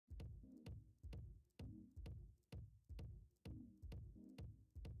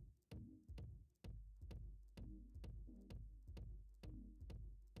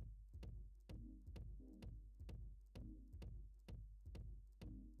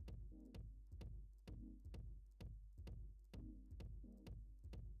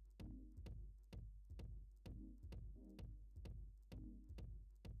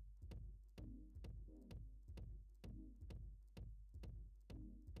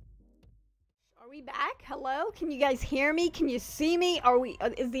we back? Hello? Can you guys hear me? Can you see me?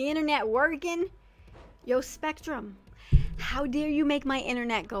 Is the internet working? Yo, Spectrum, how dare you make my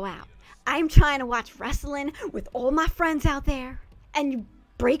internet go out? I'm trying to watch wrestling with all my friends out there, and you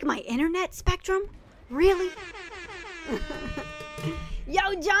break my internet, Spectrum? Really?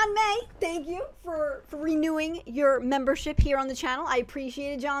 Yo, John May, thank you for renewing your membership here on the channel. I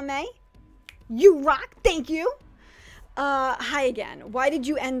appreciate it, John May. You rock, thank you. Hi again. Why did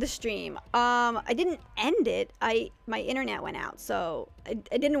you end the stream? I didn't end it. My internet went out, so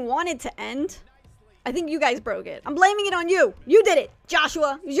I didn't want it to end. I think you guys broke it. I'm blaming it on you. You did it,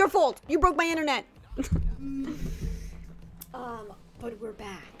 Joshua. It's your fault. You broke my internet. But we're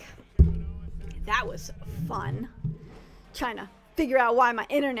back. That was fun. Trying to figure out why my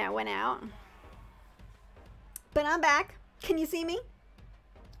internet went out. But I'm back. Can you see me?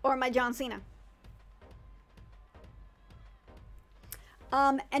 Or am I John Cena?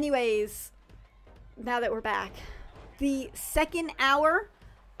 Anyways, now that we're back, the second hour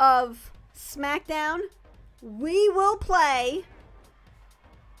of Smackdown, we will play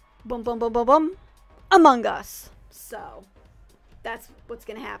boom, boom, boom, boom, boom, Among Us. So that's what's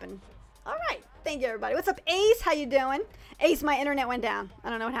gonna happen. All right, thank you, everybody. What's up, Ace? How you doing? Ace, my internet went down. I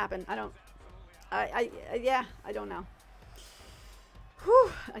don't know what happened. Yeah, I don't know.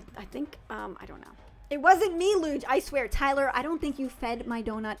 Whew, I think, I don't know. It wasn't me, Luge. I swear, Tyler, I don't think you fed my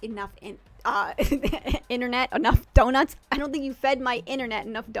donut enough internet, enough donuts. I don't think you fed my internet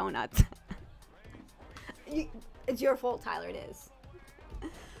enough donuts. It's your fault, Tyler, it is.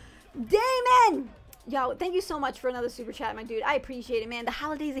 Damon! Yo, thank you so much for another super chat, my dude. I appreciate it, man. The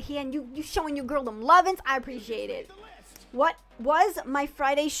holidays are here, and you showing your girl them lovin's. I appreciate it. What was my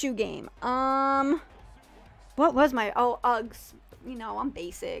Friday shoe game? What was my, Uggs. You know, I'm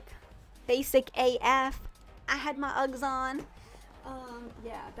basic. Basic AF. I had my Uggs on.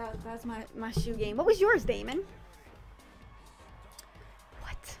 Yeah, that's my shoe game. What was yours, Damon?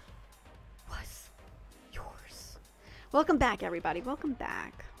 What was yours? Welcome back, everybody. Welcome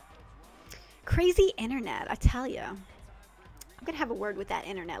back. Crazy internet, I tell you. I'm gonna have a word with that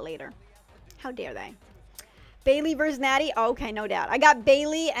internet later. How dare they? Bayley versus Natty. Oh, okay, no doubt. I got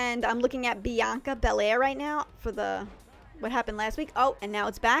Bayley, and I'm looking at Bianca Belair right now for what happened last week. Oh, and now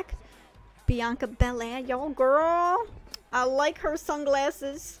it's back. Bianca Belair, yo girl. I like her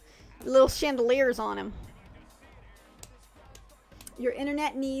sunglasses. Little chandeliers on them. Your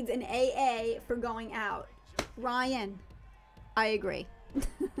internet needs an AA for going out. Ryan, I agree.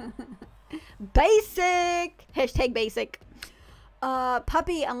 Basic. Hashtag basic.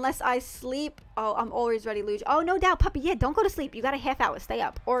 Puppy, unless I sleep. Oh, I'm always ready, Luge. Oh, no doubt, Puppy. Yeah, don't go to sleep. You got a half hour. Stay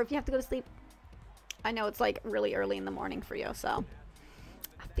up. Or if you have to go to sleep. I know it's like really early in the morning for you, so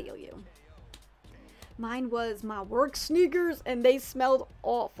I feel you. Mine was my work sneakers, and they smelled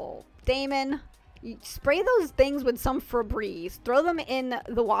awful. Damon, you spray those things with some Febreze. Throw them in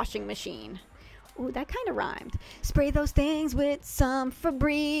the washing machine. Ooh, that kind of rhymed. Spray those things with some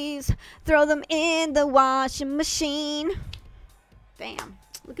Febreze. Throw them in the washing machine. Damn,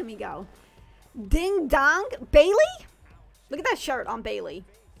 look at me go. Ding dong. Bayley? Look at that shirt on Bayley.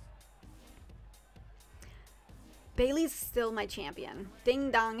 Bayley's still my champion.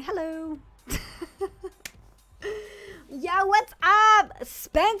 Ding dong. Hello. Yo, what's up,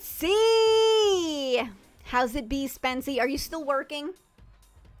 Spency? How's it be, Spency? Are you still working?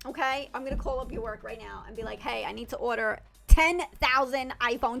 Okay, I'm gonna call up your work right now and be like, hey, I need to order 10,000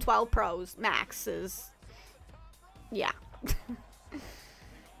 iPhone 12 Pros Maxes. Yeah.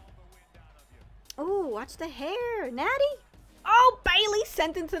 Oh, watch the hair, Natty. Oh, Bayley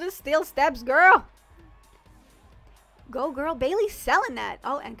sent into the steel steps, girl. Go, girl. Bayley's selling that.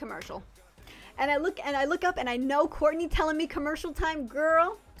 Oh, and commercial. And I look up and I know Courtney telling me commercial time,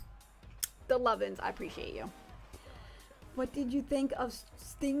 girl. The lovin's. I appreciate you. What did you think of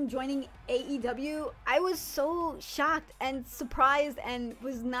Sting joining AEW? I was so shocked and surprised and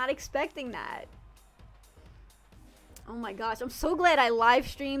was not expecting that. Oh my gosh. I'm so glad I live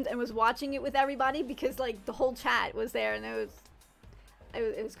streamed and was watching it with everybody, because like the whole chat was there, and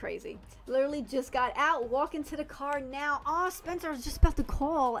it was crazy. Literally just got out, walking to the car now. Oh, Spencer, I was just about to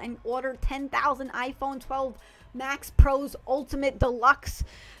call and order 10,000 iPhone 12 Max Pros Ultimate Deluxe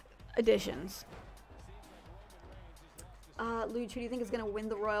editions. Luge, who do you think is going to win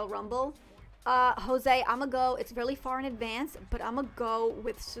the Royal Rumble? Jose, I'm going to go. It's really far in advance, but I'm going to go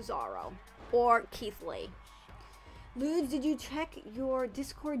with Cesaro or Keith Lee. Luge, did you check your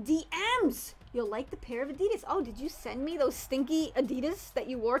Discord DMs? You'll like the pair of Adidas. Oh, did you send me those stinky Adidas that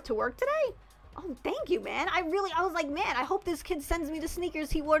you wore to work today? Oh, thank you, man. I was like, man, I hope this kid sends me the sneakers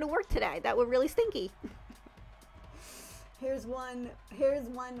he wore to work today that were really stinky. Here's one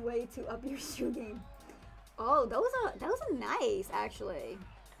way to up your shoe game. Oh, those are nice, actually.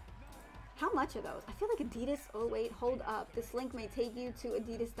 How much are those? I feel like Adidas. Oh wait, hold up. This link may take you to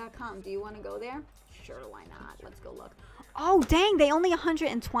adidas.com. Do you want to go there? Sure, why not? Let's go look. Oh dang, they only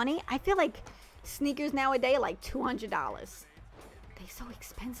 120. I feel like sneakers nowadays are like $200. They're so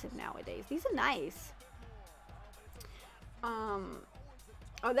expensive nowadays. These are nice.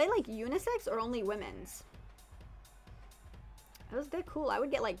 Are they like unisex or only women's? They're cool. I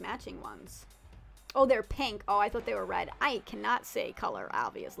would get like matching ones. Oh, they're pink. Oh, I thought they were red. I cannot say color,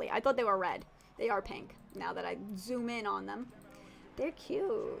 obviously. I thought they were red. They are pink, now that I zoom in on them. They're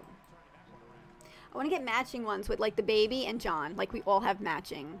cute. I want to get matching ones with like the baby and John. Like we all have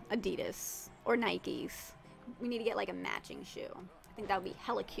matching Adidas or Nikes. We need to get like a matching shoe. I think that would be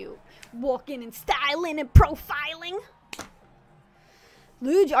hella cute. Walking and styling and profiling.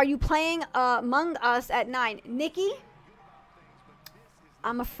 Luge, are you playing Among Us at 9? Nikki,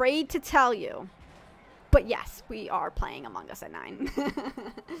 I'm afraid to tell you. But yes, we are playing Among Us at 9.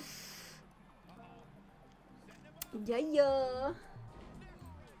 Yeah.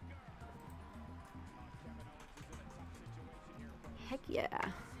 Heck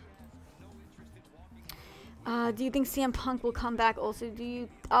yeah. Do you think CM Punk will come back also? Do you...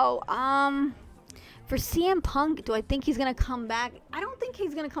 Oh, for CM Punk, do I think he's going to come back? I don't think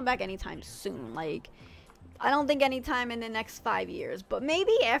he's going to come back anytime soon. Like, I don't think anytime in the next 5 years. But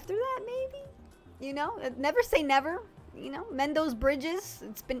maybe after that, maybe. You know, never say never. You know, mend those bridges.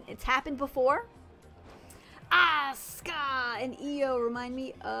 It's happened before. Asuka and Io remind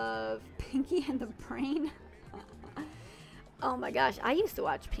me of Pinky and the Brain. Oh my gosh, I used to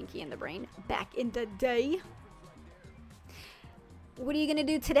watch Pinky and the Brain back in the day. What are you gonna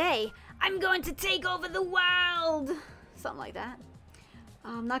do today? I'm going to take over the world. Something like that.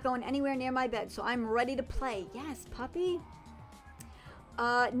 I'm not going anywhere near my bed, so I'm ready to play. Yes, puppy.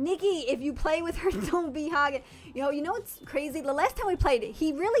 Nikki, if you play with her, don't be hogging. Yo, you know what's crazy? The last time we played,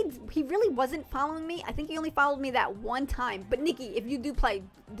 he really wasn't following me. I think he only followed me that one time. But Nikki, if you do play,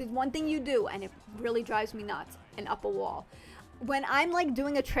 there's one thing you do, and it really drives me nuts, and up a wall. When I'm like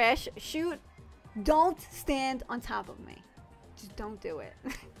doing a trash shoot, don't stand on top of me. Just don't do it.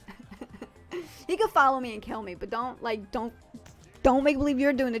 He could follow me and kill me, but don't make believe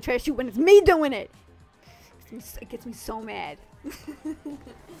you're doing the trash shoot when it's me doing it. It gets me so mad.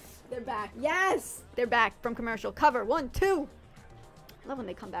 They're back. Yes! They're back from commercial. Cover. 1, 2. I love when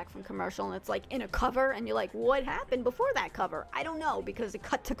they come back from commercial and it's like in a cover and you're like, what happened before that cover? I don't know, because it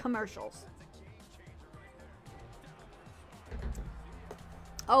cut to commercials.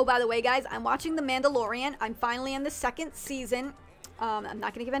 Oh, by the way, guys, I'm watching The Mandalorian. I'm finally in the 2nd season. I'm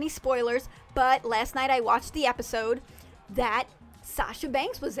not going to give any spoilers, but last night I watched the episode that Sasha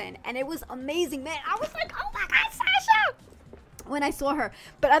Banks was in, and it was amazing, man. I was like, oh my God, Sasha! When I saw her.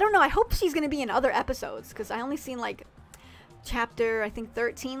 But I don't know, I hope she's going to be in other episodes, because I only seen, like, chapter, I think,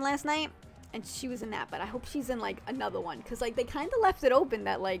 13 last night, and she was in that, but I hope she's in, like, another one, because, like, they kind of left it open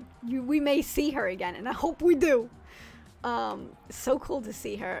that, like, we may see her again, and I hope we do. So cool to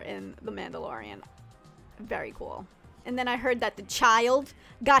see her in The Mandalorian. Very cool. And then I heard that the child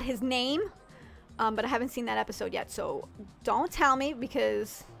got his name, but I haven't seen that episode yet, so don't tell me,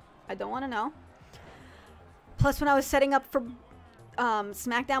 because I don't want to know. Plus, when I was setting up for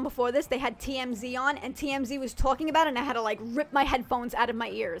Smackdown before this, they had TMZ on, and TMZ was talking about it, and I had to, like, rip my headphones out of my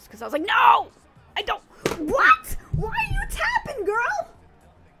ears, because I was like, no! I don't... What? Why are you tapping, girl?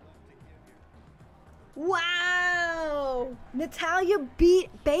 Wow! Natalya beat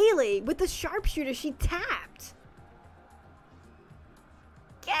Bayley with the sharpshooter. She tapped.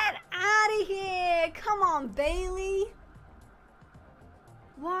 Get out of here! Come on, Bayley.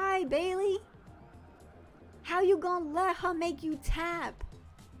 Why, Bayley? How you gonna let her make you tap?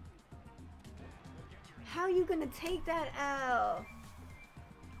 How you gonna take that out?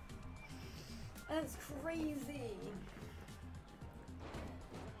 That's crazy.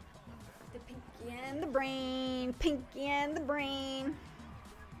 The Pinky and the Brain. Pinky and the Brain.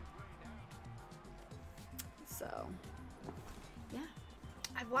 So, yeah.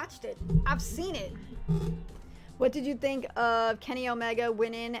 I've watched it. I've seen it. What did you think of Kenny Omega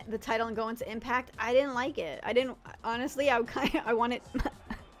winning the title and going to Impact? I didn't like it. I didn't, honestly, I wanted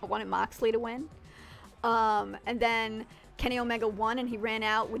Moxley to win. And then Kenny Omega won and he ran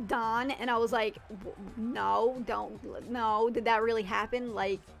out with Don, and I was like, no, did that really happen?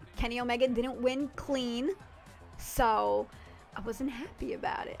 Like, Kenny Omega didn't win clean, so I wasn't happy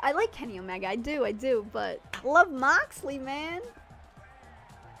about it. I like Kenny Omega, I do, but I love Moxley, man.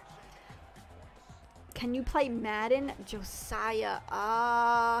 Can you play Madden? Josiah,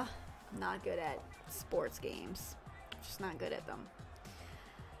 not good at sports games. Just not good at them.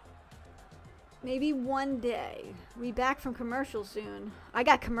 Maybe one day. We back from commercial soon. I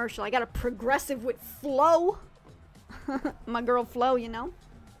got commercial. I got a progressive with Flo. My girl Flo, you know.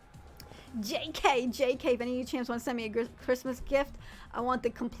 JK, if any of you champs want to send me a Christmas gift, I want the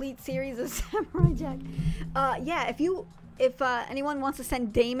complete series of Samurai Jack. Yeah, if anyone wants to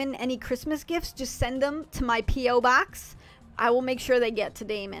send Damon any Christmas gifts, just send them to my P.O. box. I will make sure they get to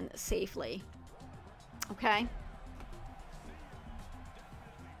Damon safely. Okay?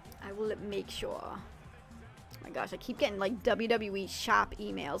 I will make sure. Oh my gosh, I keep getting like WWE shop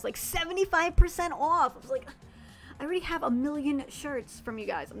emails, like 75% off. I was like, I already have 1 million shirts from you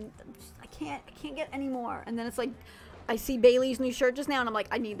guys. I can't get any more. And then it's like, I see Bayley's new shirt just now, and I'm like,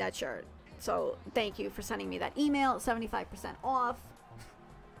 I need that shirt. So thank you for sending me that email. 75% off.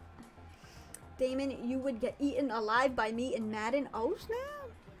 Damon, you would get eaten alive by me in Madden. Oh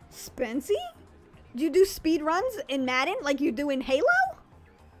snap, Spency, do you do speed runs in Madden like you do in Halo?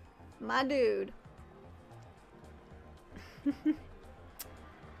 My dude.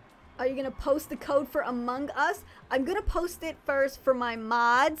 Are you gonna post the code for Among Us? I'm gonna post it first for my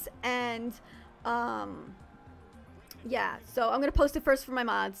mods, and yeah, so I'm gonna post it first for my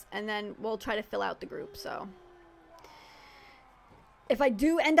mods, and then we'll try to fill out the group. So if I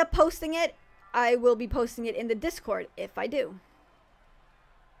do end up posting it, I will be posting it in the Discord if I do.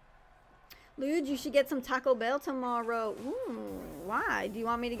 Luge, you should get some Taco Bell tomorrow. Ooh, why? Do you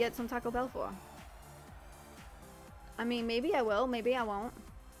want me to get some Taco Bell for? I mean, maybe I will, maybe I won't.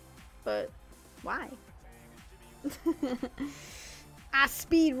 But why? I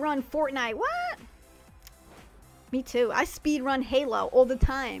speed run Fortnite. What? Me too. I speed run Halo all the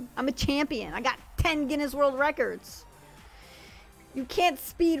time. I'm a champion. I got 10 Guinness World Records. You can't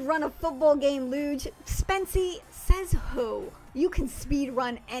speed run a football game, Luge. Spency, says who? You can speed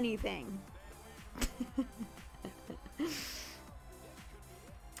run anything.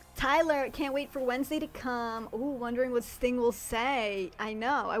 Tyler, can't wait for Wednesday to come. Ooh, wondering what Sting will say. I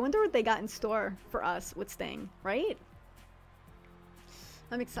know. I wonder what they got in store for us with Sting, right?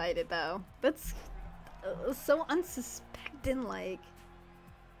 I'm excited, though. That's so unsuspecting, like.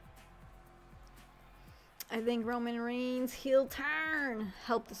 I think Roman Reigns' heel turn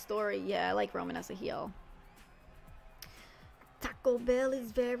helped the story. Yeah, I like Roman as a heel. Taco Bell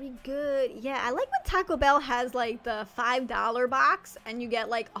is very good. Yeah, I like when Taco Bell has like the $5 box and you get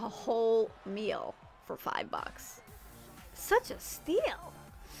like a whole meal for $5. Such a steal.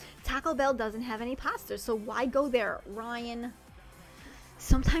 Taco Bell doesn't have any pasta, so why go there, Ryan?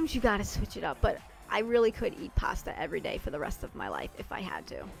 Sometimes you gotta switch it up, but I really could eat pasta every day for the rest of my life if I had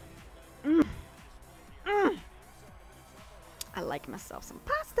to. I like myself some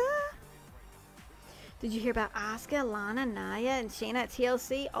pasta. Did you hear about Asuka, Lana, Nia, and Shayna at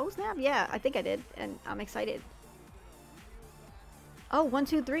TLC? Oh snap, yeah, I think I did, and I'm excited. Oh, 1,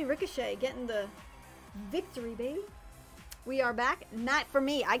 2, 3, Ricochet getting the victory, baby. We are back. Not for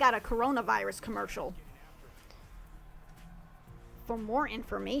me. I got a coronavirus commercial. For more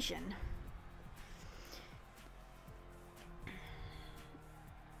information.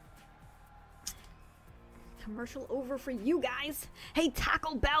 Commercial over for you guys. Hey,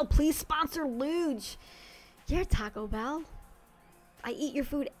 Taco Bell, please sponsor Luge. Yeah, Taco Bell. I eat your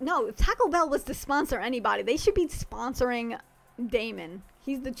food. No, if Taco Bell was to sponsor anybody, they should be sponsoring Damon.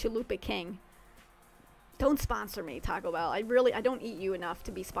 He's the Chalupa King. Don't sponsor me, Taco Bell. I don't eat you enough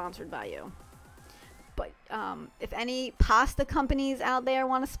to be sponsored by you. But if any pasta companies out there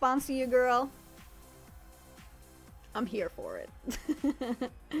want to sponsor you, girl, I'm here for it.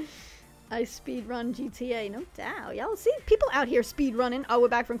 I speed run GTA, no doubt. Y'all see people out here speed running. Oh, we're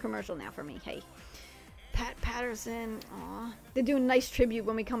back from commercial now for me. Hey, Pat Patterson. Aw, they're doing nice tribute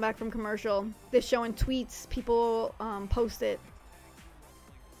when we come back from commercial. They're showing tweets. People post it.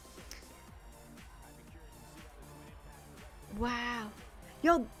 Wow.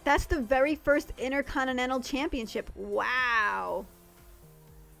 Yo, that's the very first Intercontinental Championship. Wow.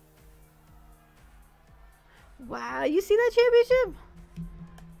 Wow, you see that championship?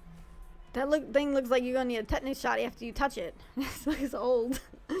 That thing looks like you're gonna need a tetanus shot after you touch it. It's old.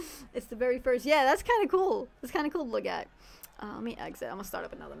 It's the very first. Yeah, that's kind of cool. It's kind of cool to look at. Let me exit. I'm gonna start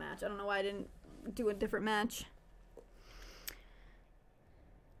up another match. I don't know why I didn't do a different match.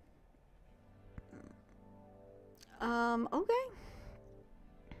 Okay.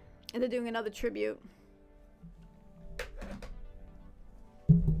 And they're doing another tribute.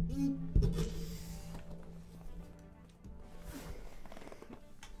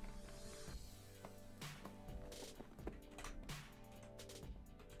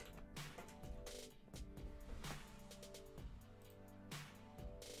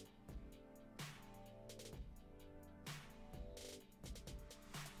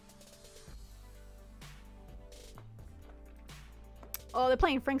 Oh, they're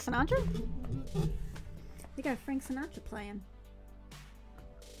playing Frank Sinatra? They got Frank Sinatra playing.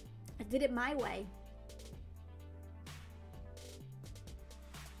 I did it my way.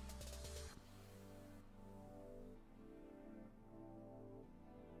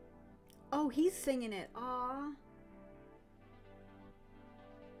 Oh, he's singing it. Aww.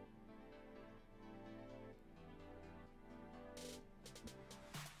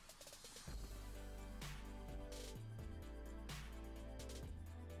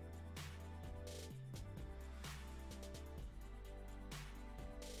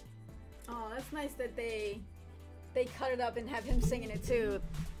 Oh, that's nice that they cut it up and have him singing it too.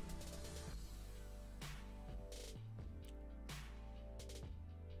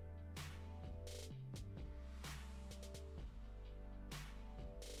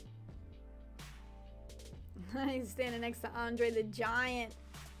 He's standing next to Andre the Giant.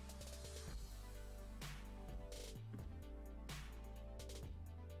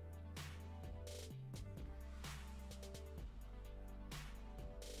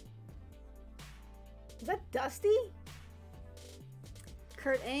 Is that Dusty?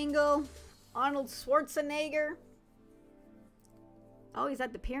 Kurt Angle, Arnold Schwarzenegger. Oh, he's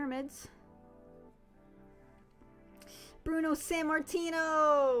at the pyramids. Bruno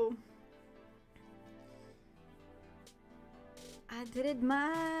Sammartino. I did it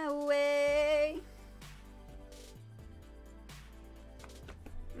my way.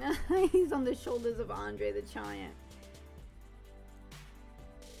 He's on the shoulders of Andre the Giant.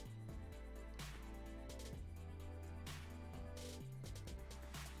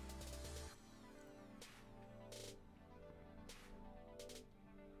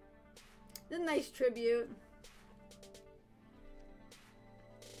 This is a nice tribute.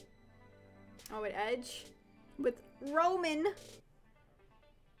 Oh, with Edge. With Roman.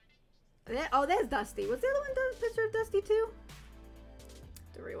 Oh, there's Dusty. Was the other one the picture of Dusty too?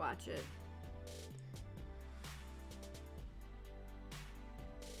 To rewatch it.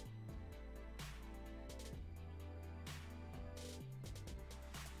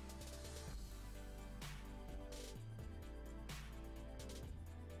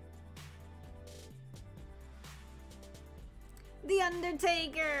 The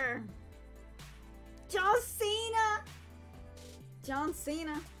Undertaker. John Cena. John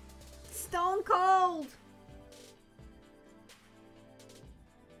Cena. Stone Cold.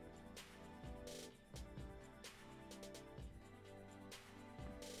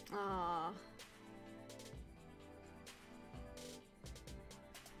 Aww.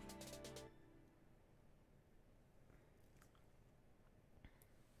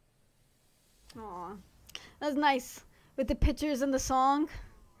 Aww. That's nice. With the pictures and the song.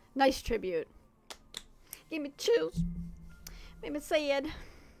 Nice tribute. Gave me chills. Made me sad.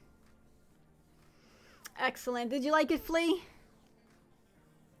 Excellent. Did you like it, Flea?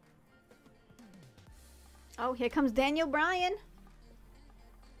 Oh, here comes Daniel Bryan.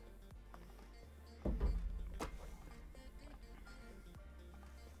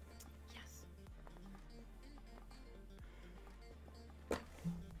 Yes.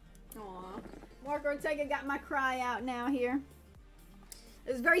 Aw. Mark Ortega got my cry out now here.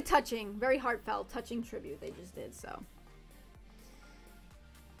 It was very touching, very heartfelt, touching tribute they just did, so.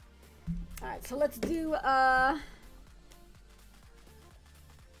 Alright, so let's do,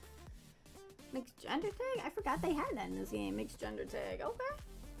 mixed gender tag? I forgot they had that in this game, mixed gender tag. Okay.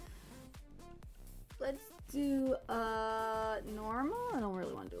 Let's do, normal? I don't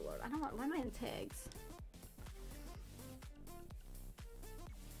really want to do Lord. I don't want, why am I in tags?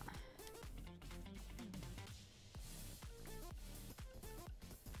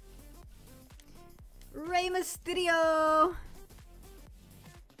 Rey Mysterio.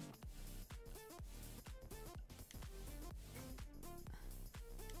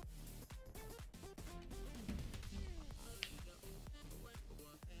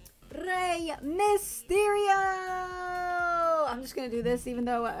 Rey Mysterio. I'm just gonna do this even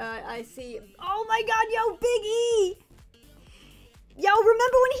though I see. Oh my god, yo, Big E. Yo,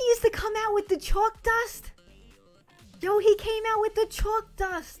 remember when he used to come out with the chalk dust? Yo, he came out with the chalk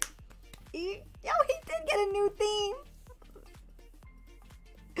dust. Yo, he did get a new theme.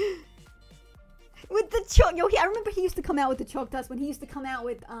 With the chalk. Yo, I remember he used to come out with the chalk dust when he used to come out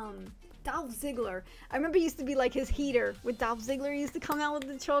with Dolph Ziggler. I remember he used to be like his heater with Dolph Ziggler. He used to come out with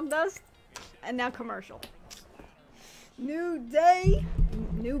the chalk dust. And now commercial. New day.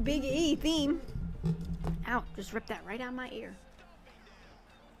 New Big E theme. Ow, just ripped that right out of my ear.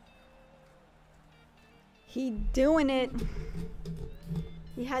 He doing it.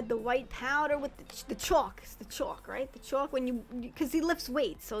 He had the white powder with the chalk. It's the chalk, right? The chalk when you because he lifts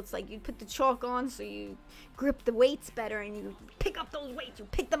weights, so it's like you put the chalk on so you grip the weights better, and you pick up those weights. You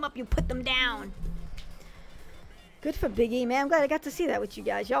pick them up, you put them down. Good for Big E, man. I'm glad I got to see that with you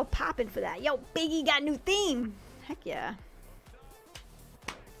guys. Y'all popping for that. Yo, Big E got a new theme. Heck yeah.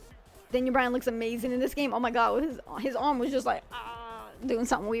 Daniel Bryan looks amazing in this game. Oh my god, his arm was just like doing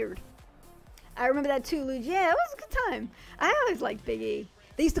something weird. I remember that too, Luge. Yeah, it was a good time. I always liked Big E.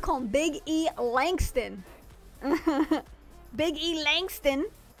 They used to call him Big E Langston. Big E Langston.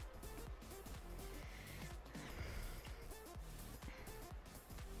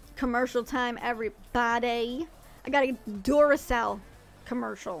 Commercial time, everybody. I got a Duracell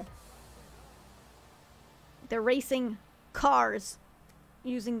commercial. They're racing cars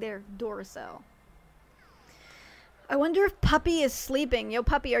using their Duracell. I wonder if Puppy is sleeping. Yo,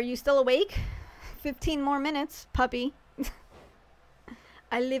 Puppy, are you still awake? 15 more minutes, Puppy.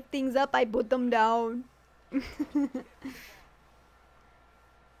 I lift things up, I put them down.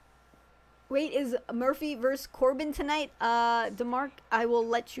 Wait, is Murphy versus Corbin tonight? DeMarc, I will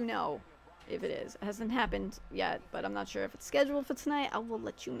let you know if it is. It hasn't happened yet, but I'm not sure if it's scheduled for tonight. I will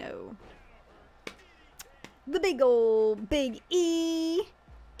let you know. The big old Big E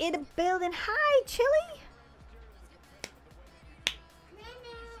in the building. Hi, Chili.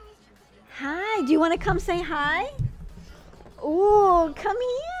 Hi, do you want to come say hi? Oh, come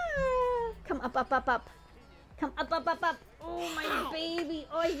here. Come up, up, up, up. Come up, up, up, up. Oh, my baby.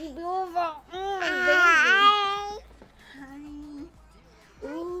 Oh, you beautiful. Oh, my baby. Hi.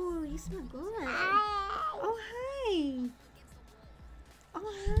 Oh, you smell good. Oh, hi.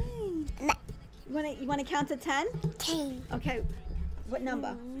 Oh, hi. You wanna count to 10? 10. Okay. What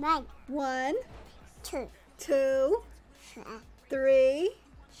number? 9. 1, 2. 2, 3,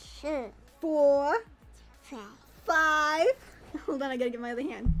 4, 5. Hold on, I gotta get my other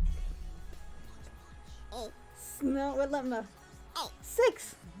hand. 8. No, what number? 8.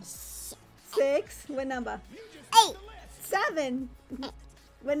 6. 6. What number? 8. 7.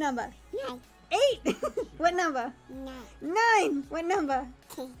 What number? 9. 8. What number? 9. 9. What number?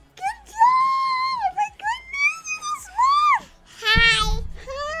 10. Good job! Oh my goodness, you're so smart! Hi.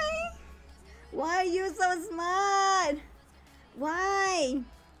 Hi! Why are you so smart? Why?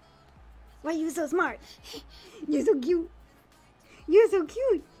 Why are you so smart? You're so cute. You're so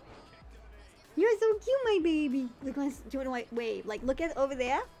cute. You're so cute, my baby. Do you want to wave? Like, look at over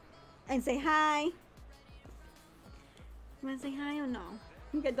there and say hi. You want to say hi or no?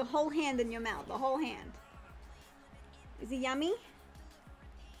 You get the whole hand in your mouth. The whole hand. Is it yummy?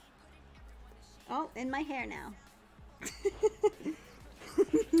 Oh, in my hair now.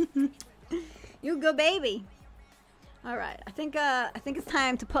 You good baby. All right, I think it's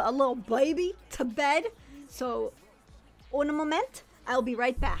time to put a little baby to bed. So, on a moment, I'll be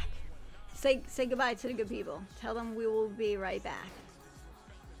right back. Say goodbye to the good people. Tell them we will be right back.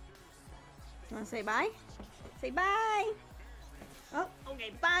 You want to say bye? Say bye. Oh,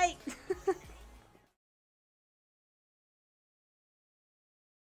 okay, bye.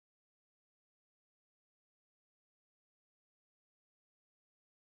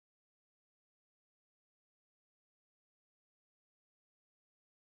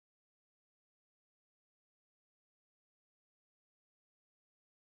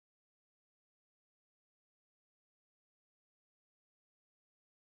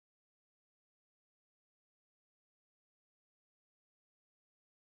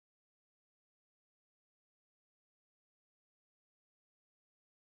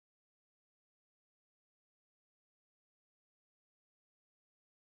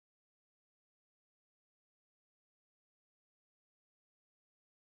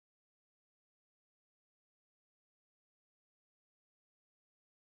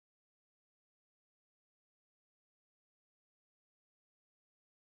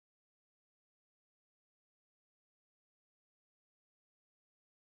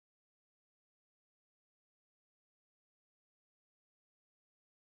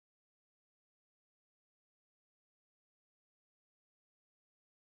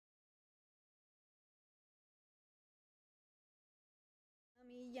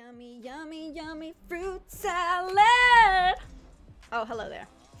 Yummy, yummy, yummy fruit salad. Oh, hello there.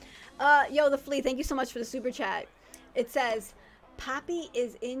 Yo, the flea, thank you so much for the super chat. It says, Poppy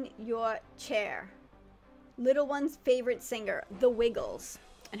is in your chair. Little one's favorite singer, The Wiggles.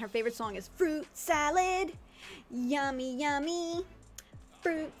 And her favorite song is Fruit Salad. Yummy, yummy.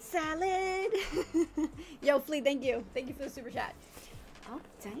 Fruit salad. Yo, flea, thank you. Thank you for the super chat. Oh,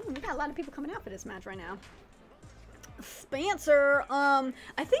 dang, we got a lot of people coming out for this match right now. Spencer, I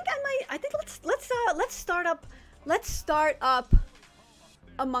think let's start up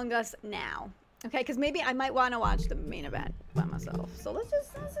Among Us now. Okay, because maybe I might want to watch the main event by myself. So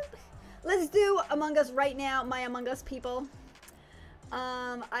let's do Among Us right now, my Among Us people.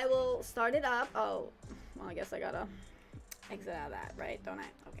 I will start it up. Oh, well, I guess I gotta exit out of that, right? Don't I?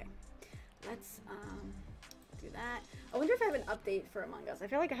 Okay. Let's do that. I wonder if I have an update for Among Us. I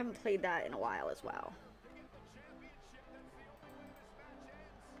feel like I haven't played that in a while as well.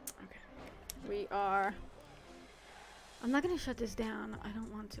 Okay. We are... I'm not gonna shut this down. I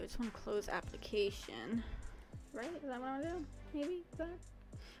don't want to. I just want to close application. Right? Is that what I'm gonna do? Maybe? Is that...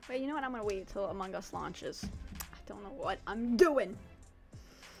 Wait, you know what? I'm gonna wait until Among Us launches. I don't know what I'm doing.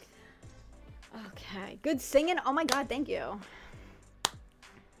 Okay. Good singing. Oh my god, thank you.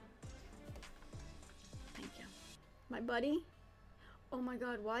 Thank you. My buddy. Oh my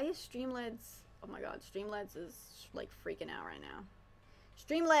god, why is Streamlabs... Oh my god, Streamlabs is like freaking out right now.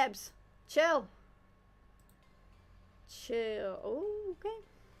 Streamlabs! Chill! Chill. Oh, okay.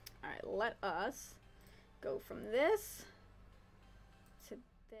 Alright, let us go from this to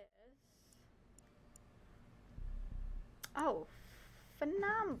this. Oh,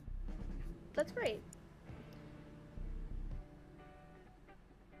 phenomenal. That's great.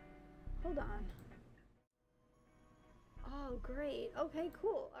 Hold on. Oh, great. Okay,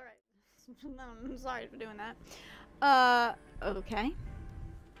 cool. Alright. I'm sorry for doing that. Okay.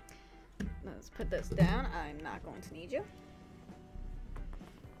 Let's put this down. I'm not going to need you.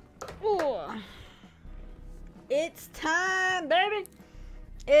 Oh, it's time, baby.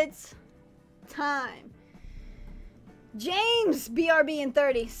 It's time. James, BRB in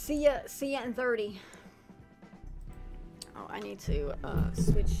 30. See ya in 30. Oh, I need to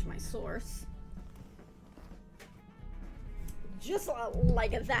switch my source. Just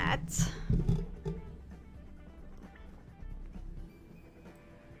like that.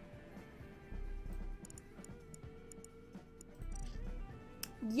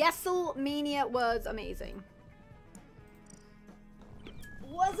 Yeselmania was amazing.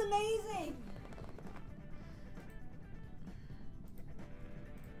 Was amazing.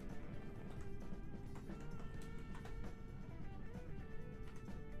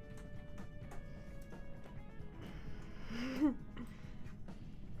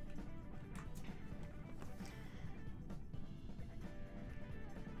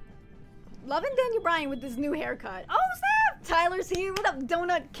 Loving Daniel Bryan with this new haircut. Oh, Seth! Tyler's here. What up,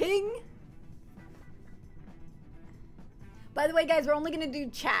 Donut King? By the way, guys, we're only going to do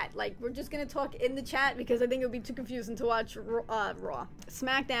chat. Like, we're just going to talk in the chat because I think it would be too confusing to watch Raw.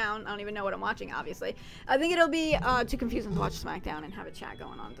 Smackdown, I don't even know what I'm watching, obviously. I think it'll be too confusing to watch Smackdown and have a chat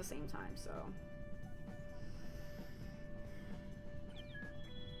going on at the same time, so...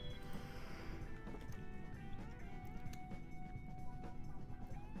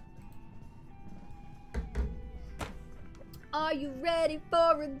 Are you ready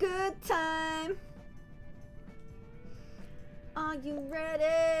for a good time? Are you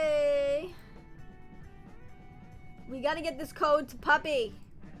ready? We gotta get this code to Puppy.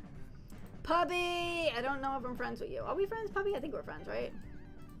 Puppy! I don't know if I'm friends with you. Are we friends, Puppy? I think we're friends, right?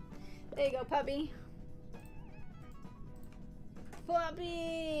 There you go, Puppy.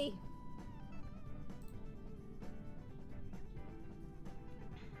 Puppy!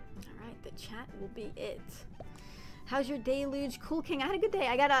 Alright, the chat will be it. How's your day, Luge? Cool King. I had a good day.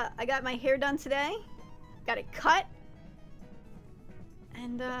 I got my hair done today. Got it cut.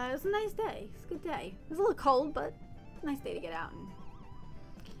 And it was a nice day. It's a good day. It was a little cold, but a nice day to get out and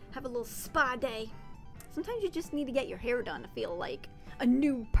have a little spa day. Sometimes you just need to get your hair done to feel like a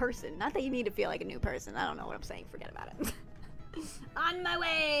new person. Not that you need to feel like a new person. I don't know what I'm saying. Forget about it. On my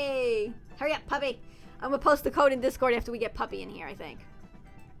way. Hurry up, Puppy. I'm going to post the code in Discord after we get Puppy in here, I think.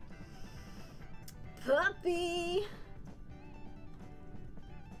 Puppy.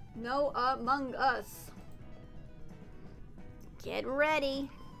 No Among Us. Get ready.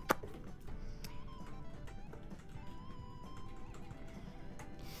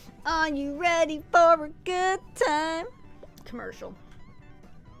 Are you ready for a good time? Commercial.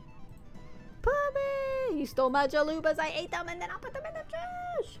 Puppy! You stole my jalubas. I ate them and then I'll put them in the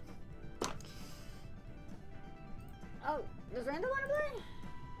trash. Oh, does Randall want to play?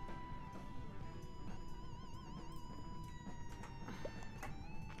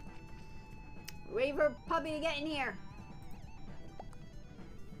 Wait for Puppy to get in here.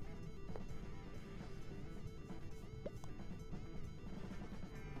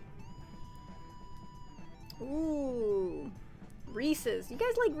 Ooh. Reese's. You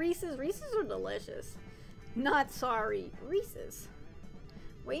guys like Reese's? Reese's are delicious. Not sorry. Reese's.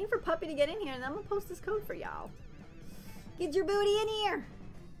 Waiting for Puppy to get in here and I'm gonna post this code for y'all. Get your booty in here.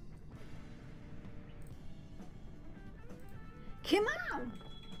 Come on.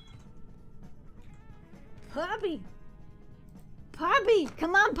 Puppy! Puppy!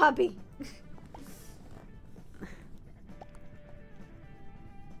 Come on, puppy!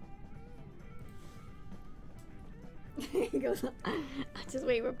 He goes, I just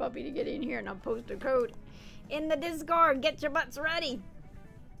wait for puppy to get in here and I'll post a code in the Discord. Get your butts ready.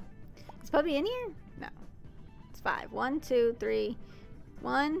 Is puppy in here? No. It's 5. 1, 2, 3.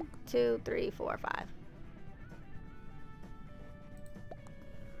 1, 2, 3, 4, 5.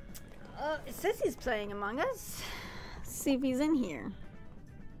 It says he's playing Among Us. Let's see if he's in here.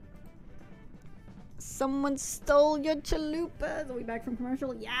 Someone stole your chalupas. Are we back from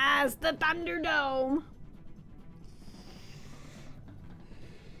commercial? Yes, the Thunderdome.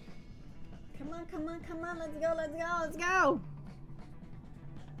 Come on, come on, come on. Let's go, let's go, let's go.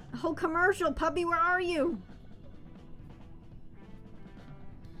 A whole commercial. Puppy, where are you?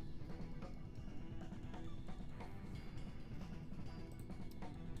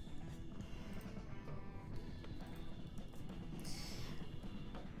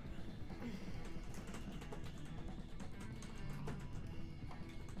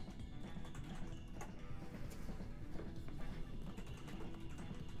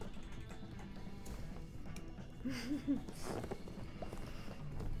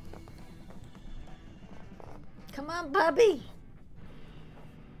 Come on, puppy.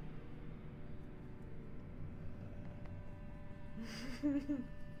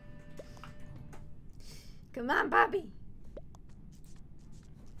 Come on, puppy.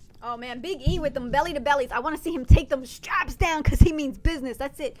 Oh man, Big E with them belly to bellies. I want to see him take them straps down because he means business.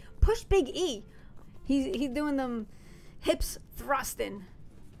 That's it. Push Big E. He's doing them hips thrusting.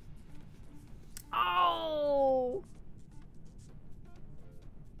 Oh.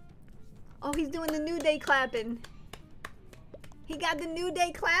 Oh, he's doing the New Day clapping. He got the New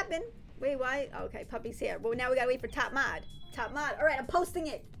Day clapping. Wait, why? Okay, puppy's here. Well, now we gotta wait for Top Mod. Top Mod. All right, I'm posting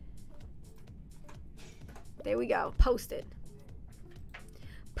it. There we go. Posted.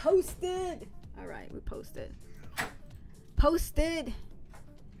 Posted. All right, we posted. Posted.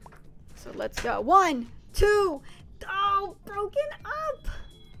 So let's go. 1, 2. Oh, broken up.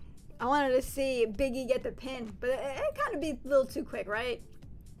 I wanted to see Big E get the pin, but it kind of be a little too quick, right?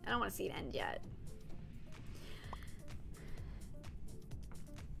 I don't want to see it end yet.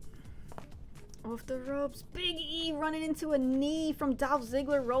 Off the ropes. Big E running into a knee from Dolph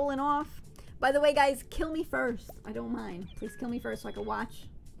Ziggler, rolling off. By the way, guys, kill me first. I don't mind. Please kill me first so I can watch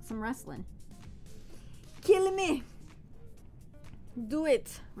some wrestling. Kill me. Do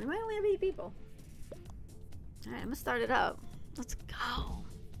it. We might only have 8 people. All right, I'm going to start it up. Let's go.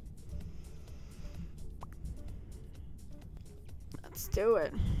 Let's do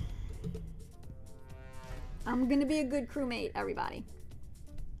it. I'm gonna be a good crewmate, everybody.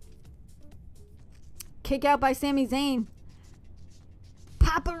 Kick out by Sami Zayn.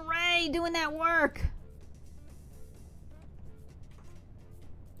 Papa Ray doing that work.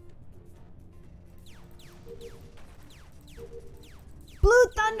 Blue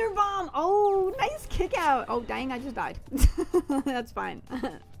Thunder Bomb. Oh, nice kick out. Oh, dang, I just died. That's fine.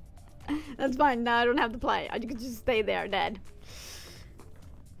 That's fine. No, I don't have to play. I could just stay there dead.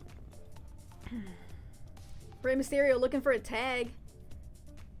 Rey Mysterio looking for a tag.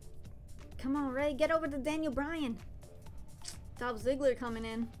 Come on, Rey. Get over to Daniel Bryan. Dolph Ziggler coming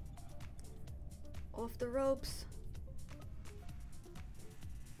in. Off the ropes.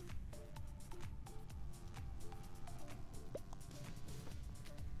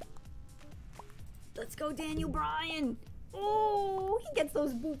 Let's go, Daniel Bryan. Oh, he gets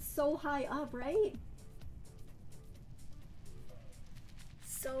those boots so high up, right?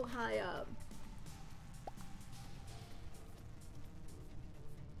 So high up.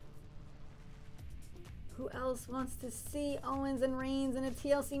 Who else wants to see Owens and Reigns in a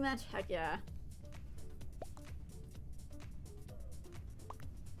TLC match? Heck yeah.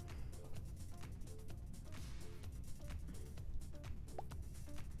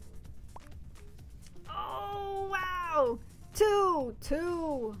 Oh, wow.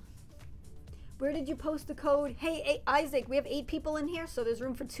 2. Where did you post the code? Hey, Isaac, we have 8 people in here, so there's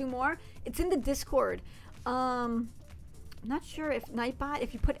room for 2 more. It's in the Discord. I'm not sure if Nightbot,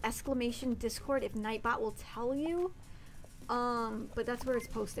 if you put exclamation Discord, if Nightbot will tell you. But that's where it's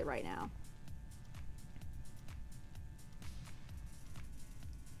posted right now.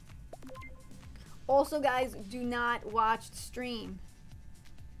 Also, guys, do not watch the stream.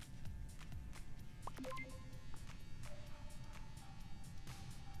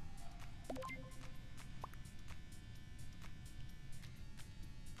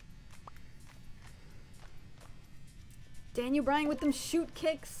 Daniel Bryan with them shoot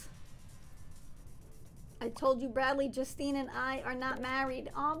kicks. I told you Bradley, Justine, and I are not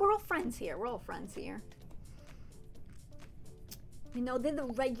married. Oh, we're all friends here. We're all friends here. You know, they're the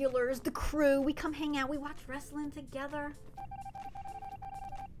regulars, the crew. We come hang out. We watch wrestling together.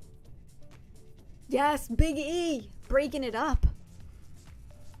 Yes, Big E. Breaking it up.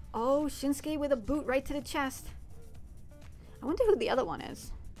 Oh, Shinsuke with a boot right to the chest. I wonder who the other one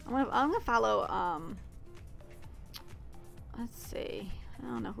is. I'm gonna follow, let's see. I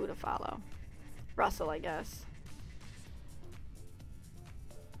don't know who to follow. Russell, I guess.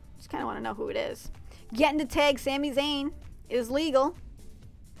 Just kind of want to know who it is. Getting to tag Sami Zayn is legal.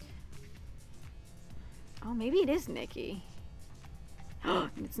 Oh, maybe it is Nikki.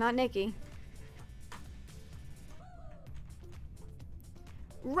 It's not Nikki.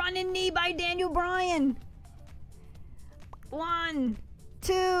 Running knee by Daniel Bryan. 1,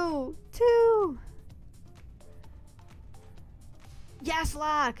 2, 2. Yes,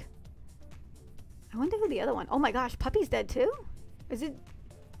 lock. I wonder who the other one. Oh my gosh, Puppy's dead too? Is it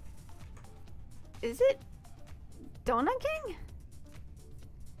Donut King?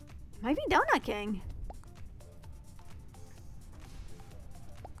 Might be Donut King.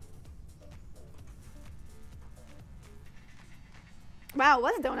 Wow, it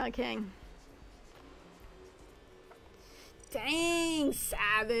was Donut King. Dang,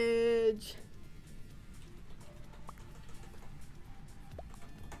 savage.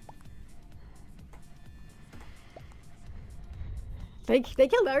 They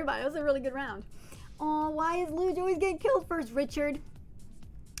killed everybody. It was a really good round. Oh, why is Luge always getting killed first, Richard?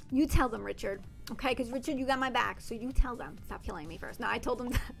 You tell them, Richard. Okay, because Richard, you got my back. So you tell them. Stop killing me first. No, I told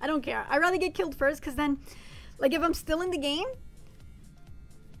them. I don't care. I'd rather get killed first because then, like, if I'm still in the game.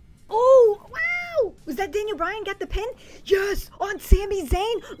 Oh, wow. Was that Daniel Bryan got the pin? Yes, on Sami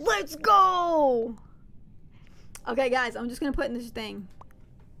Zayn. Let's go. Okay, guys, I'm just going to put in this thing.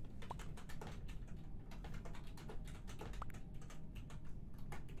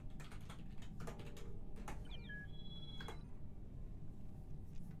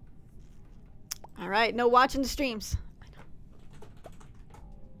 All right, no watching the streams.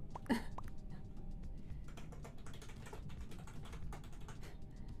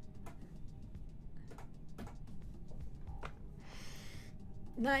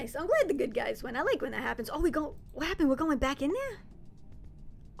 Nice. I'm glad the good guys win. I like when that happens. Oh, what happened? We're going back in there?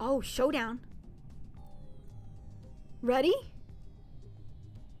 Oh, showdown. Ready?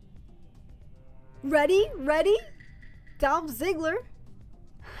 Ready? Ready? Dolph Ziggler.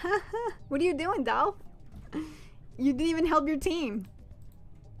 What are you doing, Dolph? You didn't even help your team.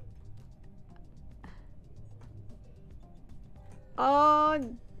 Oh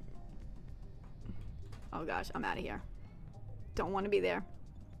gosh, I'm out of here. Don't want to be there.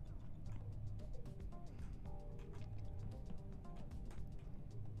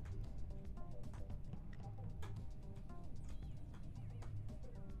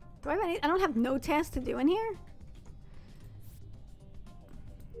 I don't have no tasks to do in here?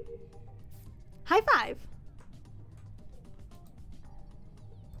 High five.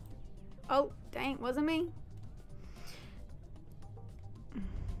 Oh, dang, wasn't me?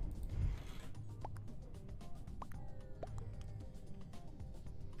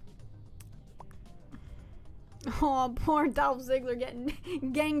 Oh, poor Dolph Ziggler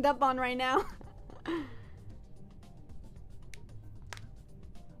getting ganged up on right now.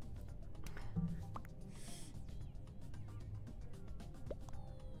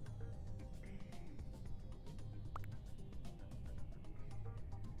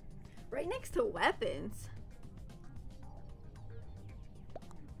 Right next to weapons.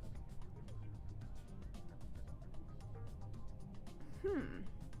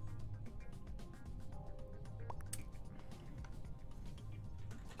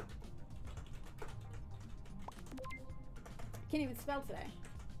 Can't even spell today.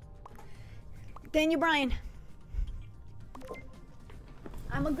 Daniel Bryan.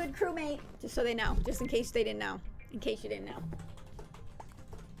 I'm a good crewmate. Just so they know. Just in case they didn't know. In case you didn't know.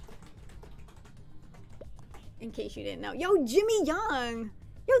 In case you didn't know. Yo, Jimmy Young.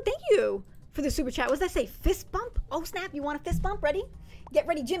 Yo, thank you for the super chat. What does that say? Fist bump? Oh, snap. You want a fist bump? Ready? Get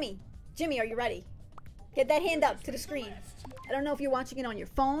ready, Jimmy. Jimmy, are you ready? Get that hand up to the screen. I don't know if you're watching it on your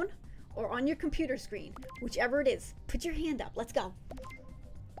phone or on your computer screen. Whichever it is. Put your hand up. Let's go.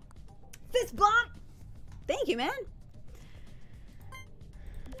 Fist bump. Thank you, man.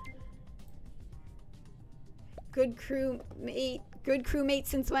 Good crewmate. Good crewmate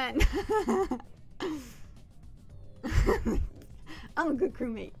since when? I'm a good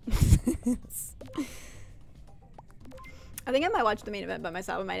crewmate. I think I might watch the main event by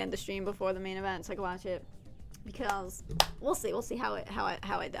myself. I might end the stream before the main event so I can watch it. Because we'll see how it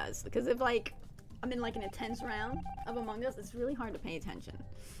does. Because if like I'm in like an intense round of Among Us, it's really hard to pay attention.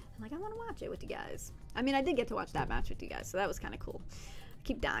 Like, I want to watch it with you guys. I mean, I did get to watch that match with you guys, so that was kind of cool. I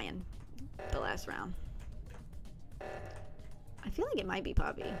keep dying the last round. I feel like it might be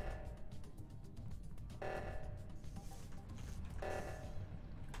Puppy.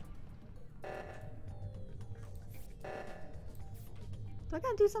 Do I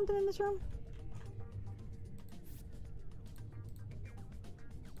gotta do something in this room?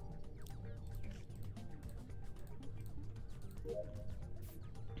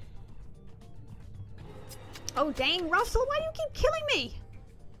 Oh, dang, Russell, why do you keep killing me?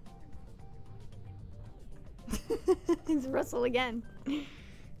 It's Russell again.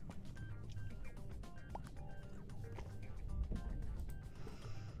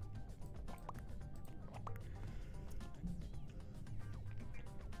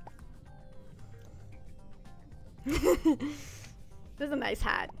 This is a nice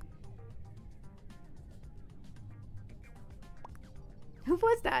hat. Who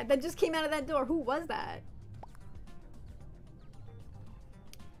was that? That just came out of that door. Who was that?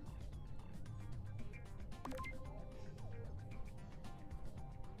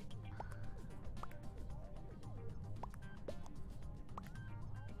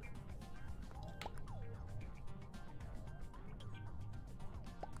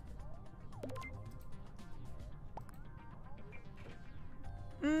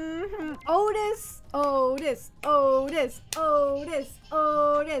 Otis, Otis, Otis, Otis,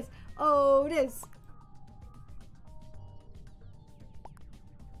 Otis, Otis.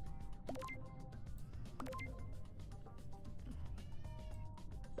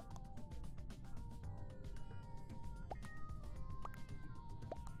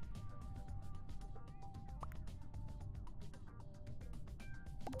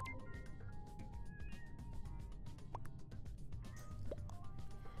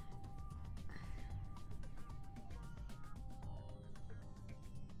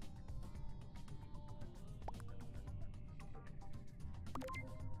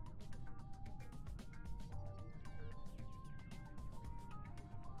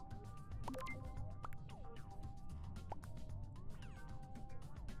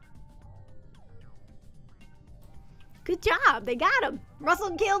 Good job. They got him.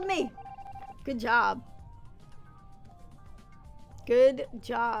 Russell killed me. Good job. Good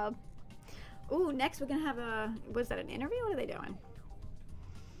job. Ooh, next we're going to have a... Was that an interview? What are they doing?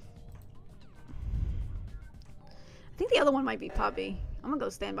 I think the other one might be Puppy. I'm going to go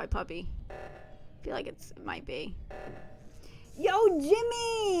stand by Puppy. I feel like it might be. Yo,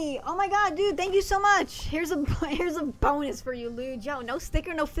 Jimmy! Oh my god, dude, thank you so much. Here's a bonus for you, Luge. Yo, no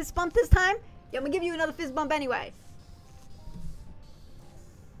sticker, no fist bump this time? Yo, I'm going to give you another fist bump anyway.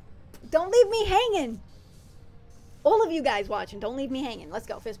 Don't leave me hanging. All of you guys watching, don't leave me hanging. Let's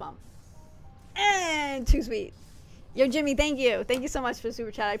go, fist bump. And too sweet. Yo, Jimmy, thank you. Thank you so much for the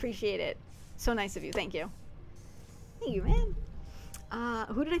super chat. I appreciate it. So nice of you. Thank you. Thank you, man.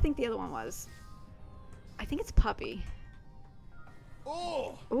 Who did I think the other one was? I think it's Puppy.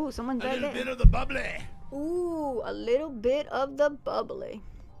 Oh, ooh, someone's right there. A little bit of the bubbly. Ooh, a little bit of the bubbly.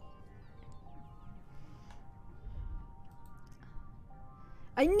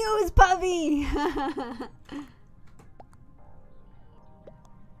 I knew it was Puppy!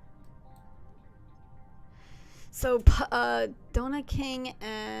 So, Donut King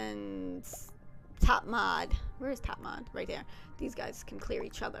and Top Mod. Where is Top Mod? Right there. These guys can clear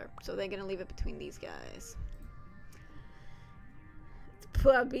each other. So they're going to leave it between these guys. It's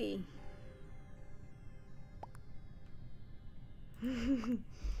Puppy.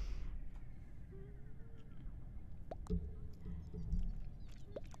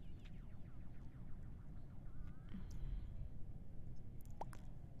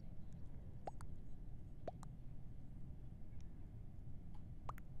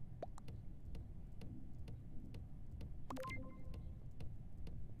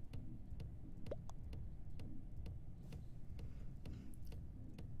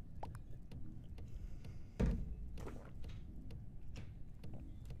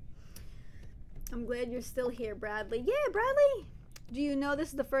 I'm glad you're still here, Bradley. Yeah, Bradley. Do you know this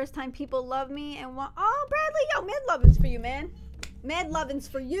is the first time people love me and want... Oh, Bradley, yo, mad lovin's for you, man. Mad lovin's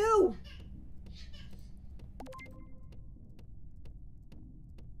for you.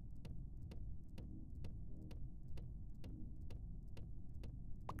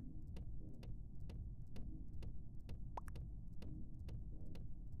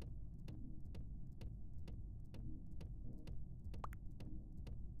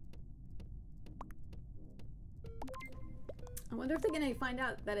 I wonder if they're gonna find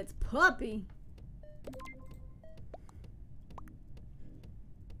out that it's Puppy.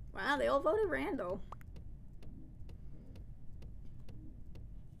 Wow, they all voted Randall.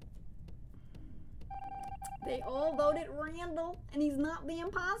 They all voted Randall, and he's not the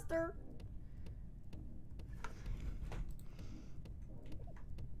imposter.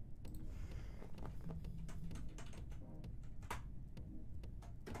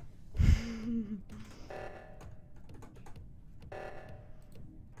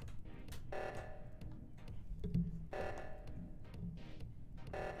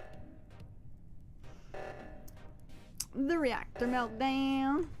 The reactor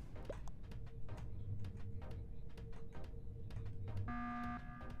meltdown.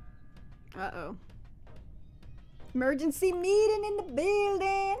 Uh-oh. Emergency meeting in the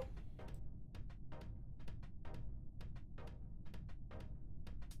building.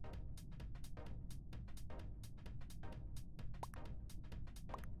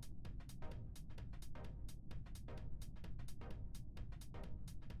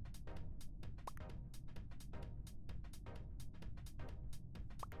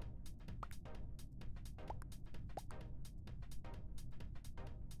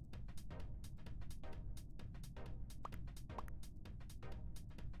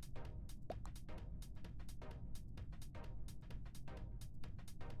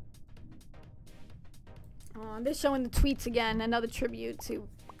 They're showing the tweets again. Another tribute to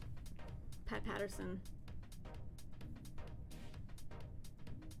Pat Patterson.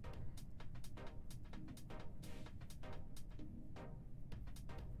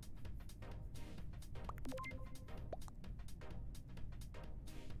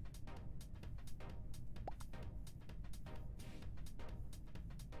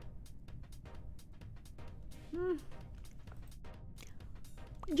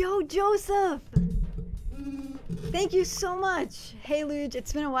 Yo, Joseph! Thank you so much. Hey, Luge,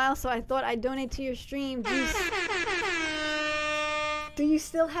 it's been a while, so I thought I'd donate to your stream. Do you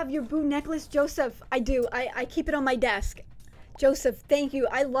still have your boo necklace, Joseph? I do. I keep it on my desk. Joseph, thank you.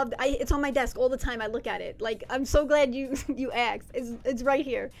 I loved it. It's on my desk all the time. I look at it. Like, I'm so glad you asked. It's right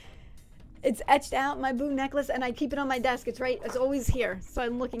here. It's etched out, my boo necklace, and I keep it on my desk. It's right. It's always here. So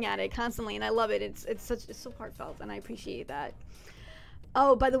I'm looking at it constantly, and I love it. It's so heartfelt, and I appreciate that.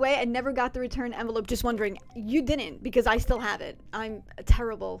 Oh, by the way, I never got the return envelope. Just wondering, you didn't, because I still have it. I'm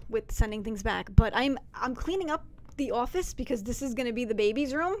terrible with sending things back, but I'm cleaning up the office because this is gonna be the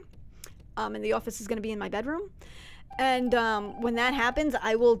baby's room, and the office is gonna be in my bedroom. And when that happens,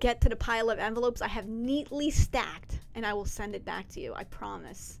 I will get to the pile of envelopes I have neatly stacked, and I will send it back to you. I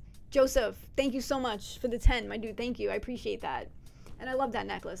promise. Joseph, thank you so much for the 10, my dude. Thank you. I appreciate that. And I love that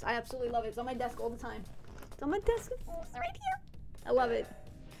necklace. I absolutely love it. It's on my desk all the time. It's on my desk. It's right here. I love it.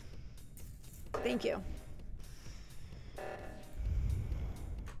 Thank you.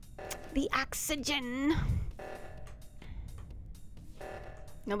 The oxygen.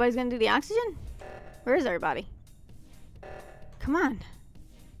 Nobody's gonna do the oxygen? Where is everybody? Come on.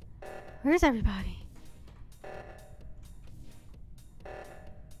 Where's everybody?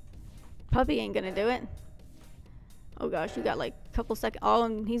 Puppy ain't gonna do it. Oh gosh, you got like a couple seconds. Oh,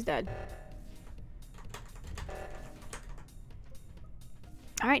 and he's dead.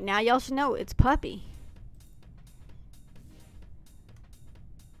 Alright, now y'all should know it's Puppy.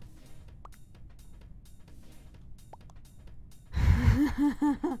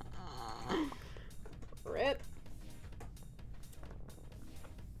 Rip.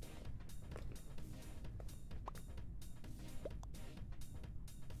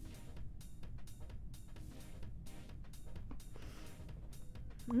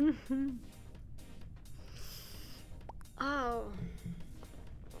 Oh.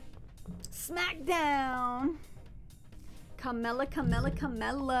 Smackdown. Camilla.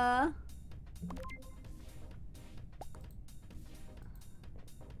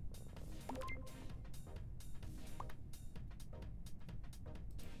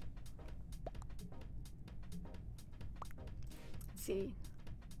 Let's see.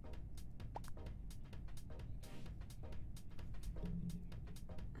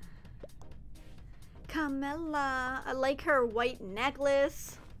 Camilla. I like her white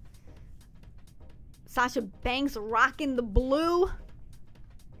necklace. Sasha Banks rocking the blue.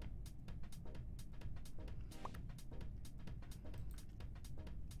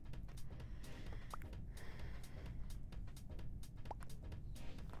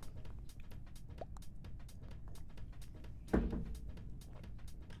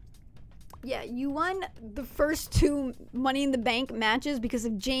 Yeah, you won the first 2 Money in the Bank matches because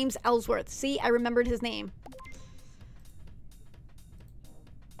of James Ellsworth. See, I remembered his name.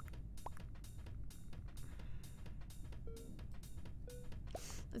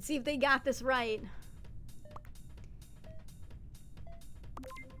 Let's see if they got this right.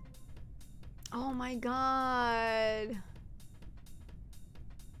 Oh my god.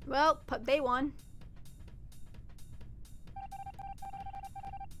 Well, they won.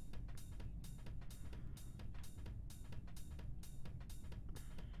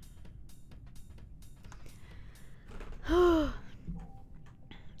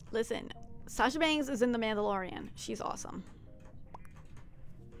 Listen, Sasha Banks is in The Mandalorian. She's awesome.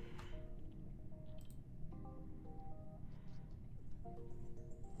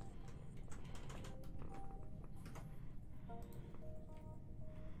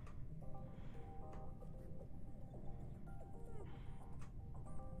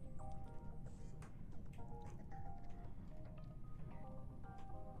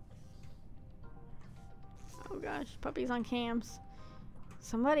 Oh gosh, puppies on cams.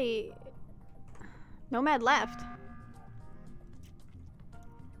 Somebody... Nomad left.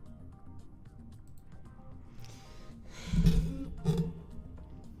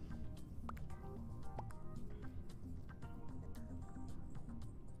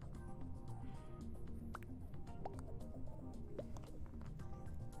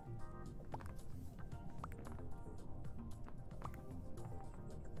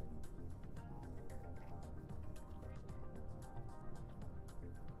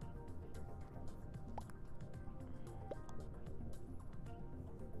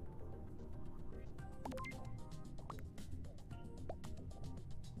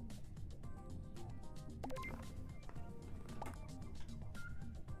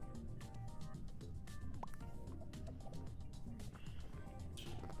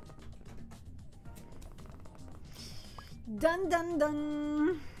 Dun dun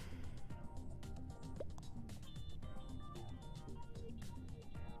dun.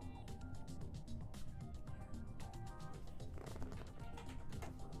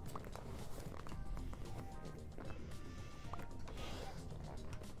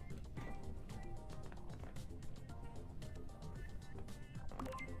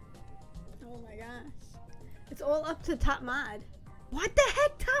 Oh my gosh. It's all up to Top Mod. What the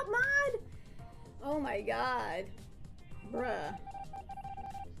heck, Top Mod? Oh my god. Bruh.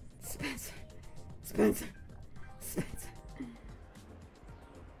 Spencer. Spencer. Spencer.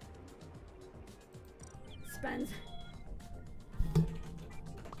 Spencer.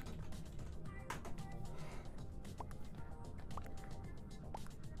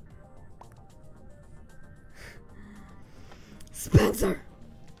 Spencer.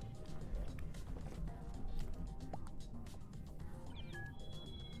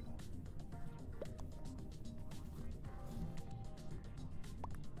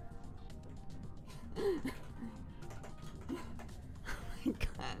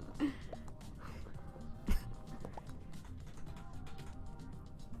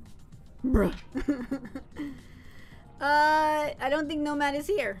 Bruh. I don't think Nomad is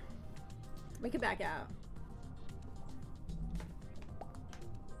here. We could back out.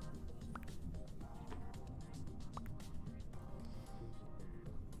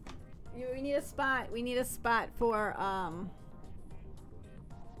 We need a spot. We need a spot for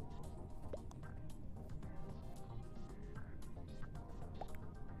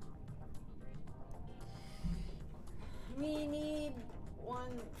we need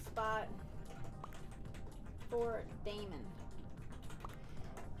one spot for Damon.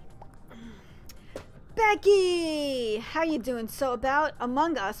 Becky! How you doing? So about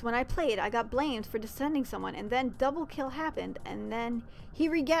Among Us, when I played, I got blamed for descending someone, and then double kill happened, and then he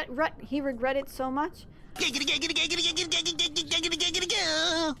regretted so much.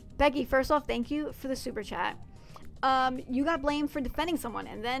 Becky, first off, thank you for the super chat. You got blamed for defending someone,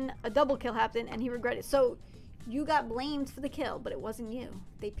 and then a double kill happened, and he regretted. So you got blamed for the kill, but it wasn't you.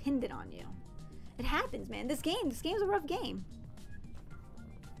 They pinned it on you. It happens, man. This game's a rough game.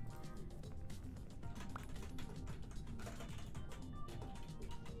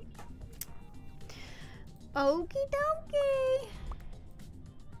 Okie dokie.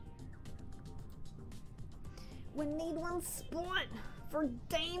 We need one spot for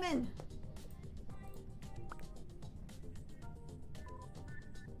Damon.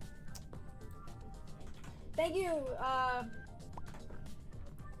 Thank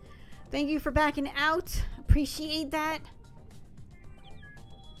you for backing out. Appreciate that.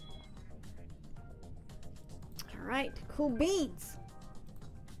 All right, cool beans.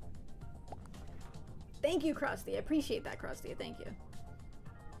 Thank you, Krusty. I appreciate that, Krusty. Thank you.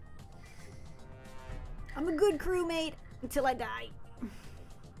 I'm a good crewmate until I die.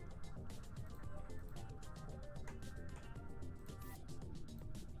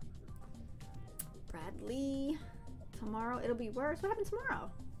 Bradley. Tomorrow it'll be worse. What happened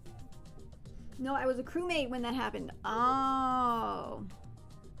tomorrow? No, I was a crewmate when that happened. Oh.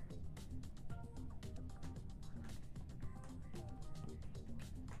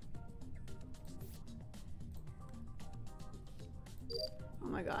 Oh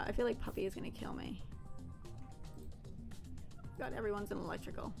my god, I feel like Puppy is gonna kill me. God, everyone's in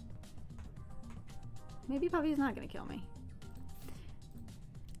electrical. Maybe Puppy's not gonna kill me.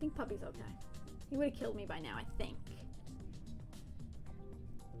 think Puppy's okay. He would have killed me by now, I think.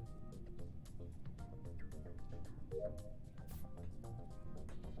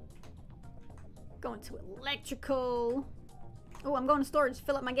 Going to electrical. Oh, I'm going to storage.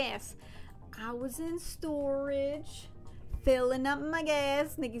 Fill up my gas. I was in storage. Filling up my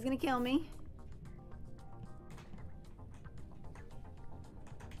gas. Nikki's gonna kill me.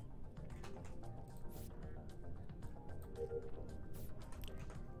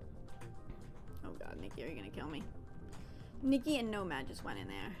 Oh god, Nikki, are you gonna kill me? Nikki and Nomad just went in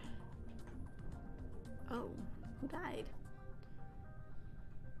there. Oh, who died?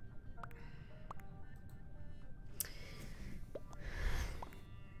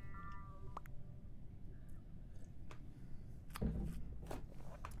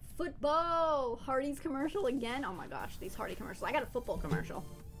 Football! Hardy's commercial again? Oh my gosh, these Hardy commercials. I got a football commercial.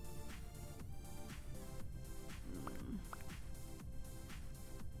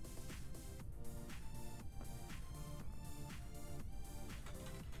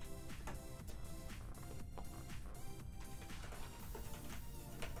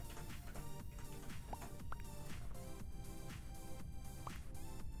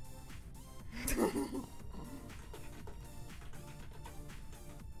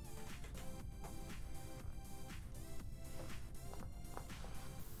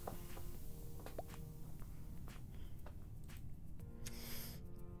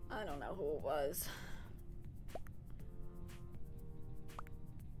 I don't know who it was.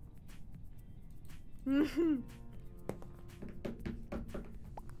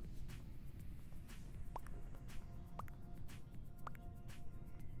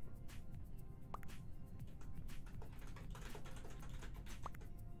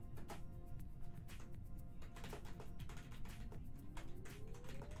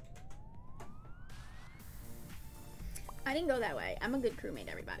 I didn't go that way. I'm a good crewmate,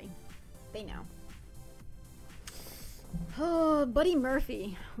 everybody. They know. Oh, Buddy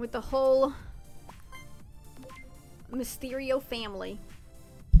Murphy with the whole Mysterio family.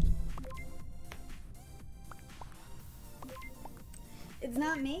 It's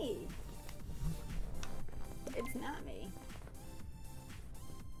not me. It's not me.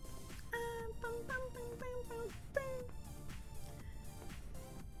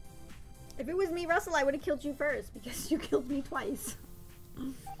 If it was me, Russell, I would have killed you first because you killed me twice.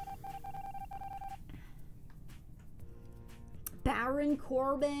 Baron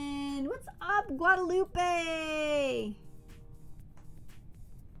Corbin. What's up, Guadalupe?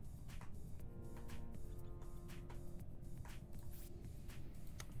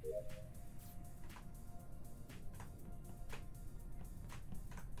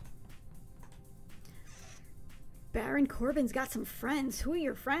 Baron Corbin's got some friends. Who are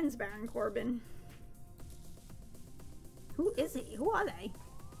your friends, Baron Corbin? Who is he? Who are they?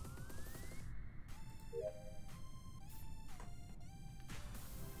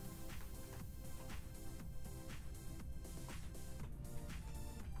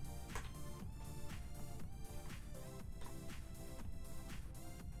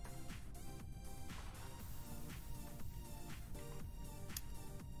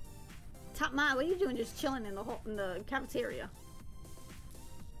 Top Ma, what are you doing just chilling in the cafeteria?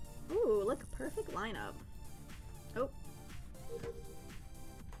 Ooh, look, perfect lineup. Oh.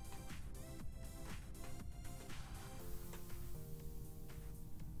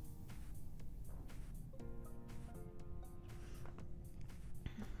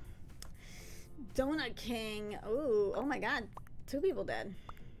 Donut King. Ooh, oh my god. 2 people dead.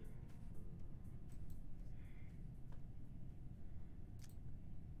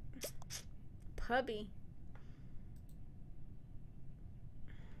 Puppy.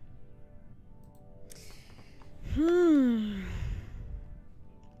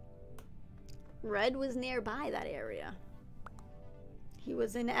 Red was nearby that area. He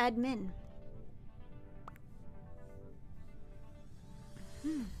was in admin.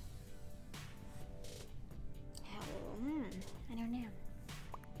 I don't know.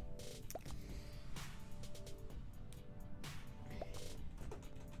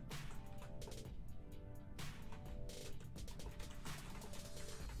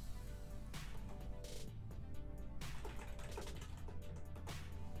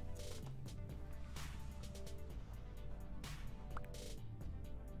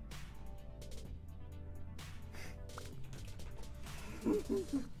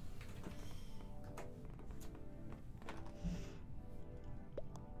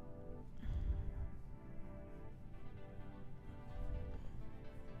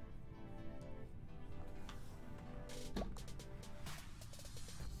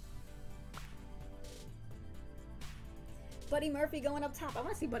 Buddy Murphy going up top. I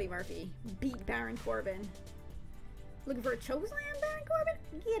want to see Buddy Murphy beat Baron Corbin. Looking for a chokeslam, Baron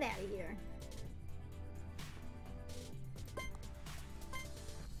Corbin? Get out of here.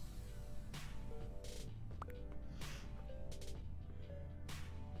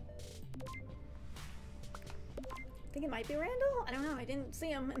 I think it might be Randall? I don't know. I didn't see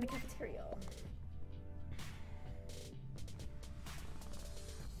him in the cafeteria.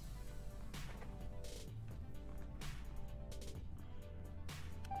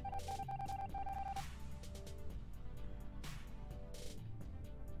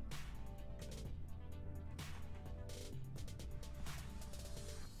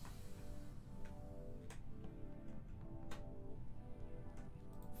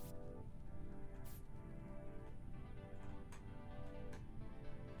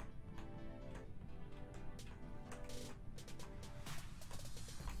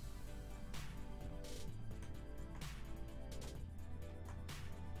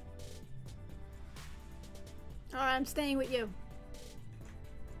 Alright, I'm staying with you.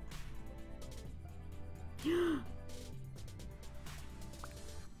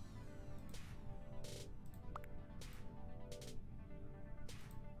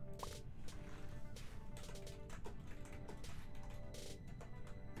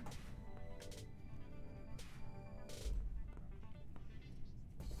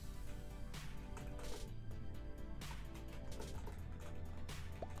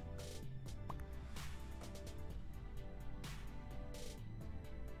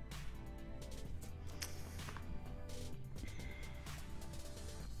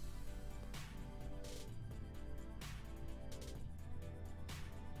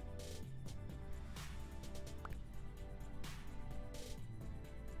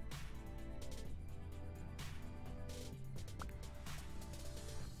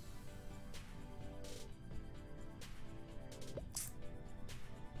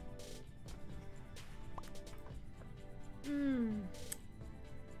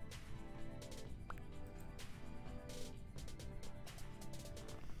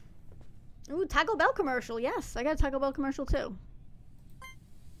 Ooh, Taco Bell commercial. Yes, I got a Taco Bell commercial too.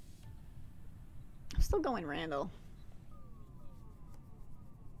 I'm still going Randall.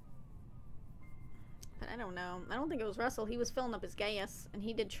 But I don't know. I don't think it was Russell. He was filling up his gas and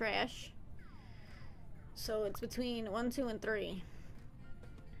he did trash. So it's between 1, 2, and 3.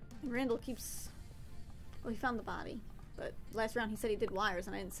 And Randall keeps... Well, he found the body. But last round he said he did wires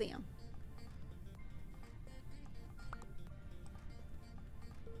and I didn't see him.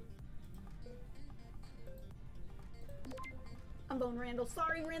 I'm going Randall.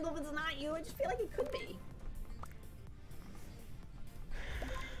 Sorry, Randall, if it's not you. I just feel like it could be.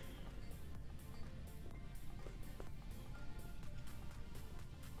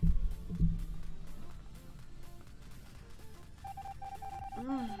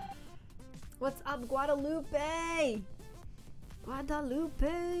 What's up, Guadalupe? Guadalupe.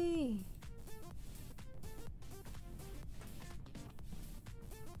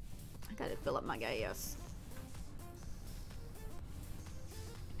 I gotta fill up my gas.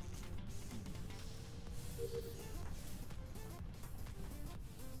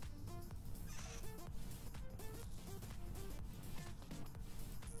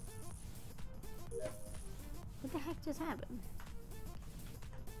 What the heck just happened?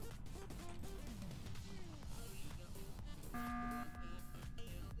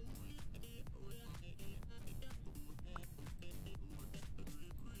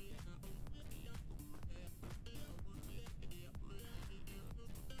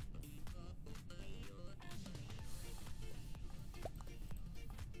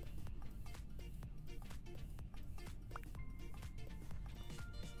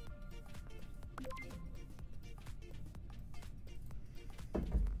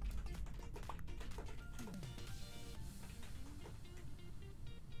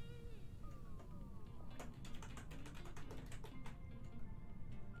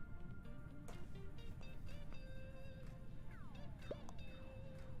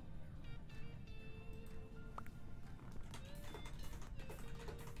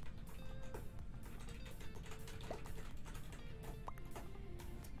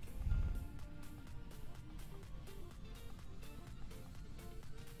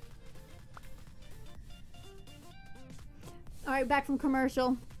 Alright, back from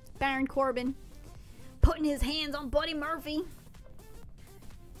commercial. Baron Corbin putting his hands on Buddy Murphy.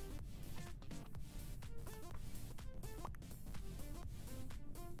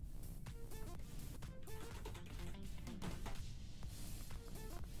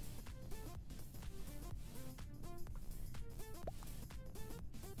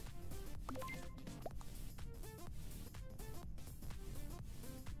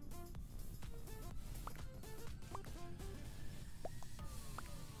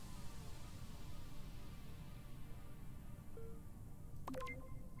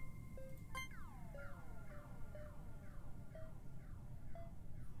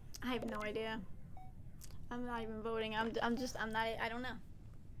 have no idea. I'm not even voting. I'm not, I don't know.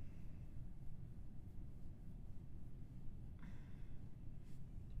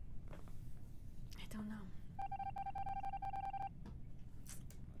 I don't know.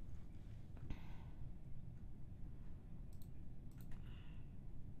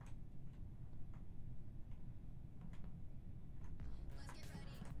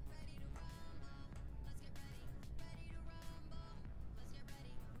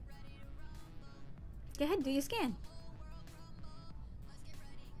 Go ahead, do your scan.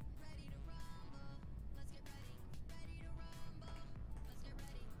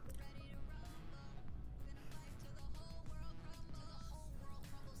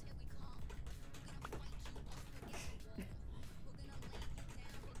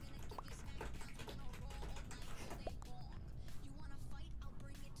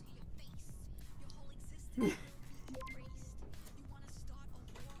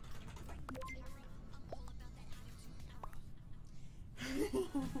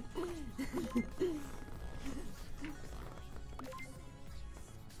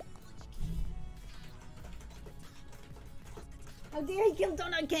 How dare he kill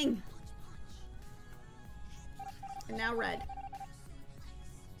Donut King? And now red.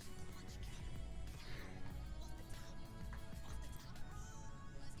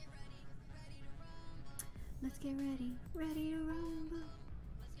 Let's get ready, ready to rumble.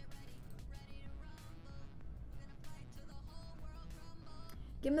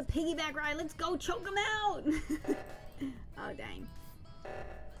 Give him the piggyback ride. Let's go, choke him out. Oh dang.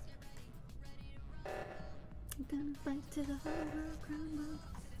 I'm gonna fight till the whole world crumbles.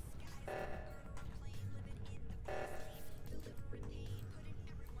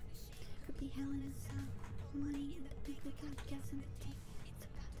 Could be hell in a cell. Money in the bank, we got gas in the tank. It's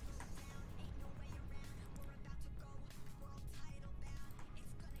about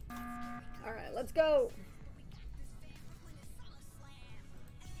to. Alright, let's go.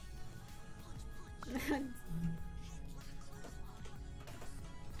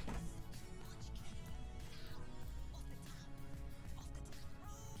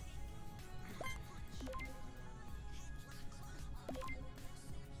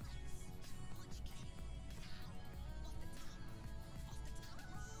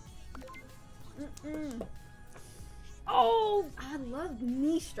 Oh, I love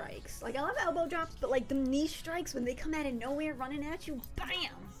knee strikes. Like, I love elbow drops, but like the knee strikes when they come out of nowhere running at you, bam!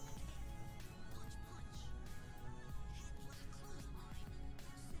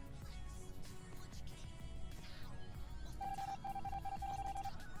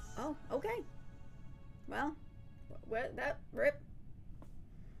 Oh, okay. Well, what that rip.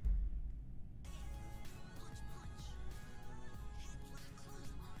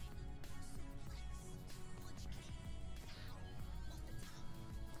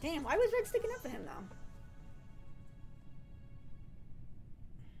 Damn, why was Red sticking up for him though?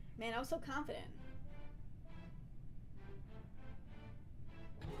 Man, I was so confident.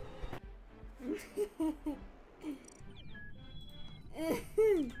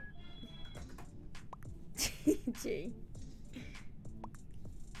 GG.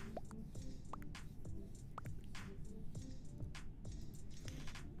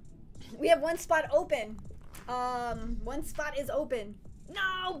 We have one spot open. One spot is open.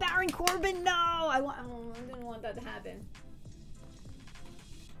 No, Baron Corbin, no! I didn't want that to happen.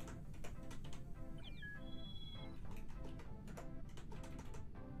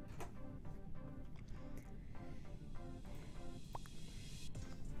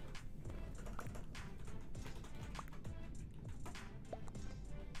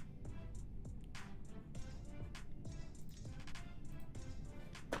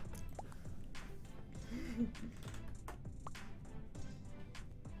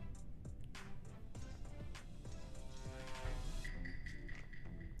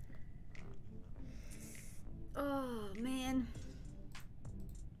 Oh, man.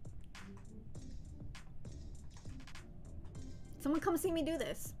 Someone come see me do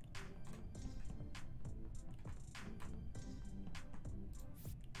this.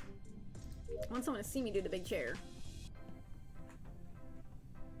 I want someone to see me do the big chair.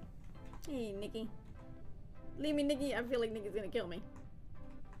 Hey, Nikki. Leave me, Nikki. I feel like Nikki's gonna kill me.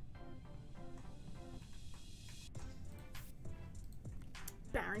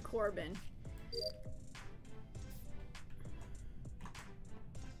 Baron Corbin.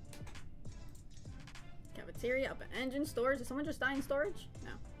 Cafeteria, up an engine, storage. Did someone just die in storage?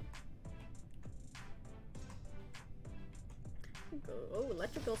 No. Oh,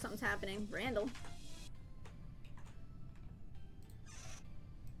 electrical, something's happening. Randall.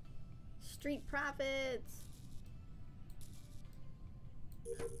 Street Profits.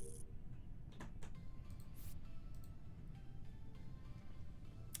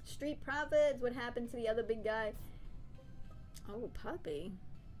 Street Profits. What happened to the other big guy? Oh, puppy.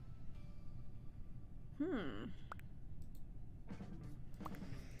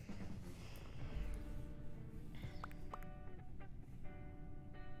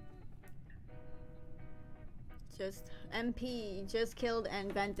 Just MP just killed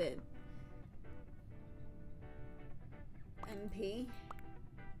and vented. MP.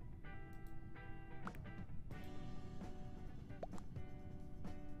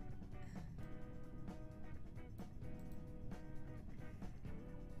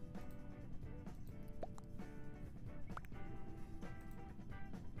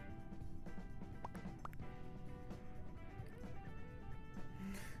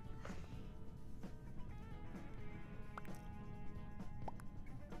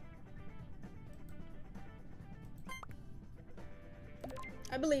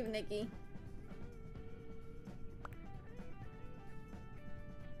 I believe Nikki.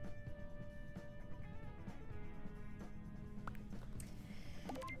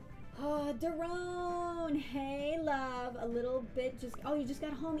 Oh, Daron. Hey, love. A little bit just... Oh, you just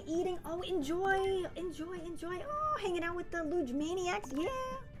got home eating. Oh, enjoy. Enjoy, enjoy. Oh, hanging out with the Luge Maniacs. Yeah.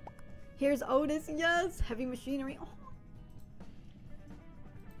 Here's Otis. Yes. Heavy machinery. Oh.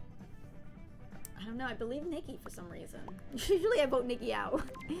 I don't know. I believe Nikki for some reason. Usually I vote Nikki out.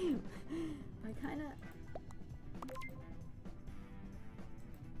 I kind of...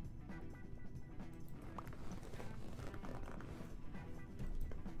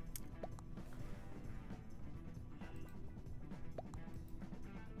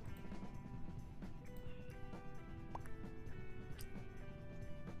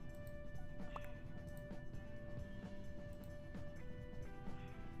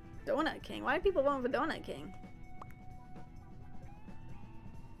 Donut King. Why are people voting for Donut King?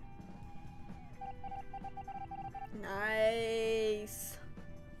 Nice.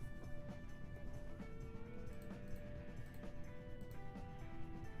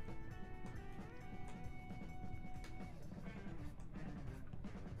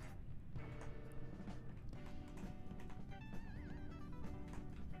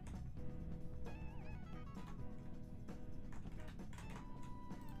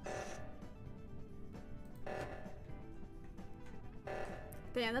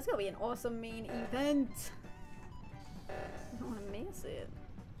 Damn, that's gonna be an awesome main event. I don't want to miss it.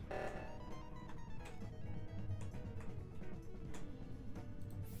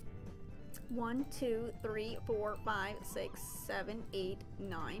 One, 2, 3, 4, 5, 6, 7, 8,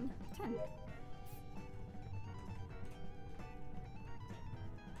 9, 10.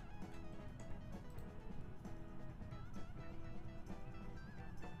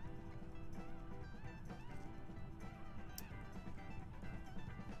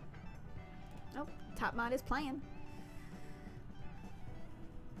 Oh, Top Mod is playing.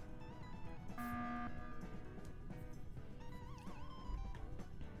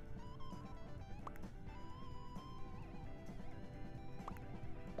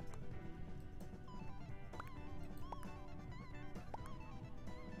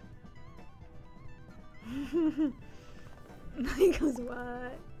 He goes,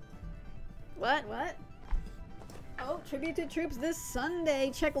 what? What? Oh, Tribute to Troops this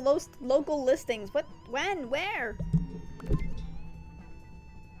Sunday. Check local listings. What? When? Where?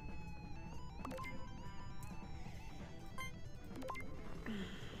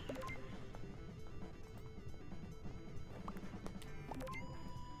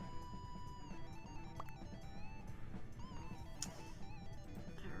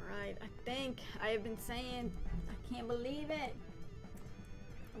 Alright, I think I have been saying, I can't believe it.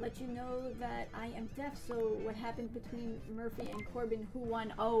 I'll let you know that I am deaf, so what happened between Murphy and Corbin? Who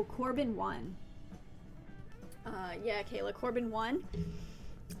won? Oh, Corbin won. Yeah, Kayla, Corbin won.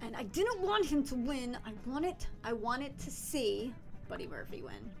 And I didn't want him to win. I wanted to see Buddy Murphy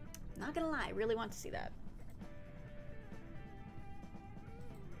win. Not gonna lie, I really want to see that.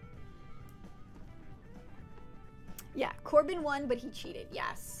 Yeah, Corbin won, but he cheated,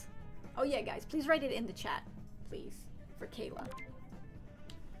 yes. Oh yeah, guys, please write it in the chat, please, for Kayla.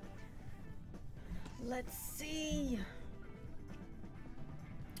 Let's see.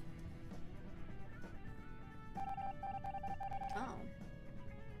 Oh.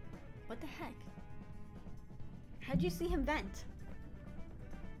 What the heck? How'd you see him vent?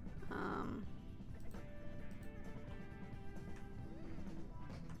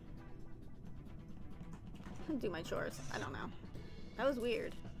 Do my chores. I don't know. That was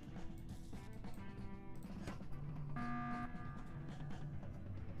weird.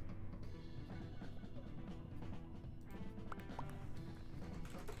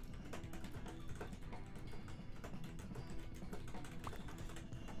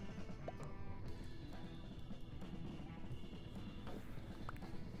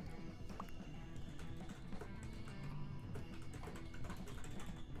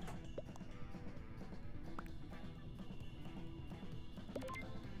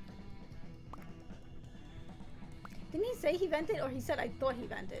 Didn't he say he vented, or he said I thought he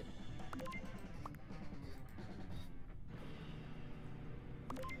vented?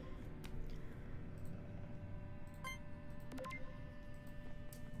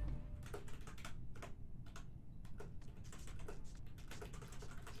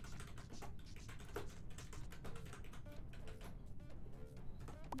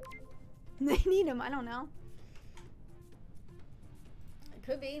 They need him. I don't know. It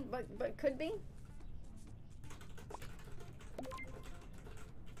could be, but could be.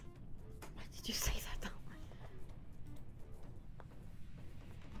 Why did you say that though?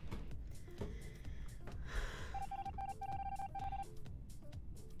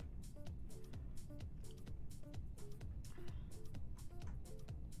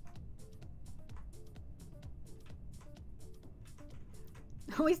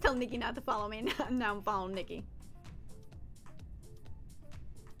 Always tell Nikki not to follow me. Now I'm following Nikki.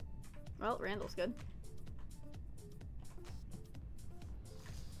 Well, Randall's good.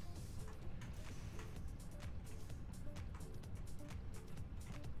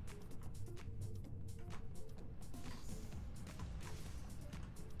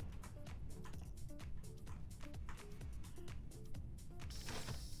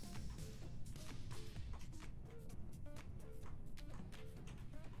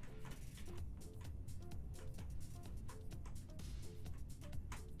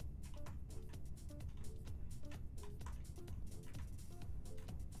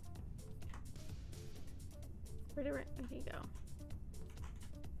 Where did he go?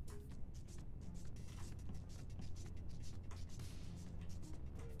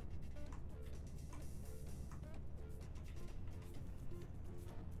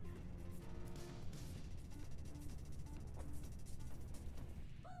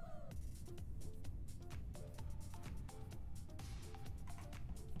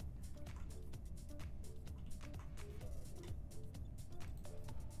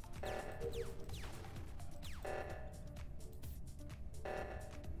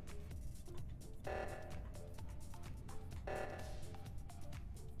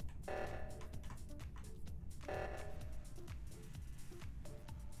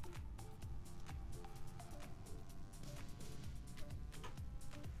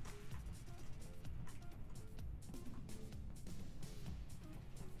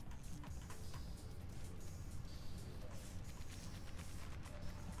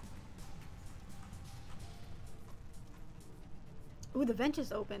 Ooh, the vent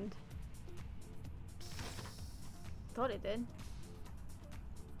just opened. Thought it did.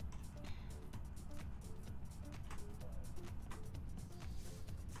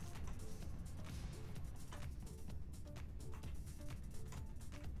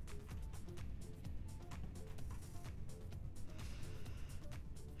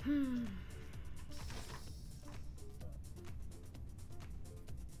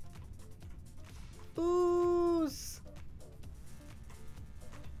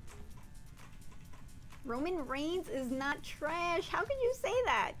 Roman Reigns is not trash. How can you say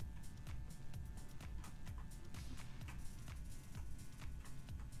that?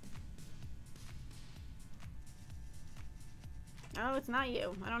 Oh, it's not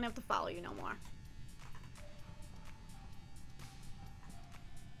you. I don't have to follow you no more.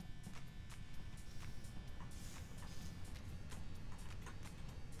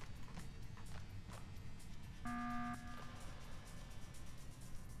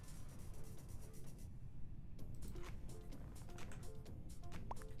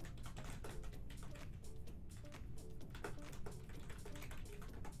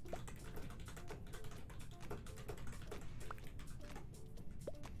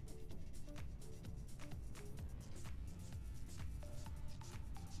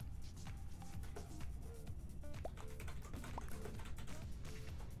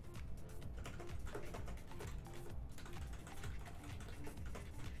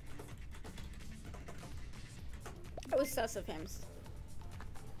 That was sus of him.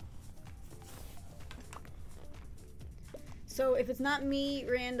 So if it's not me,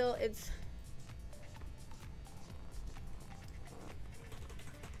 Randall, it's...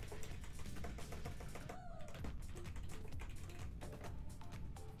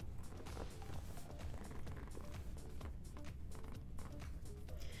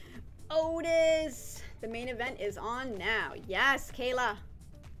 Otis! The main event is on now. Yes, Kayla.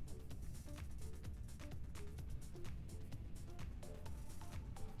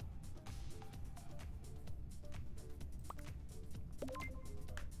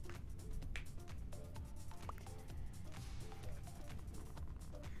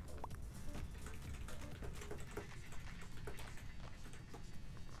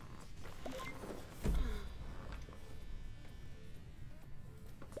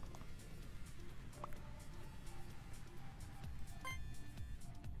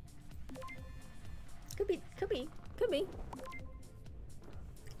 Could be.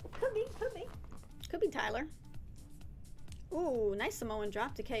 Could be. Could be. Could be Tyler. Ooh, nice Samoan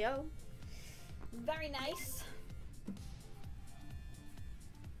drop to KO. Very nice.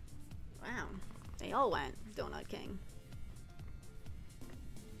 Wow. They all went Donut King.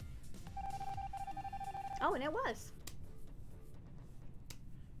 Oh, and it was.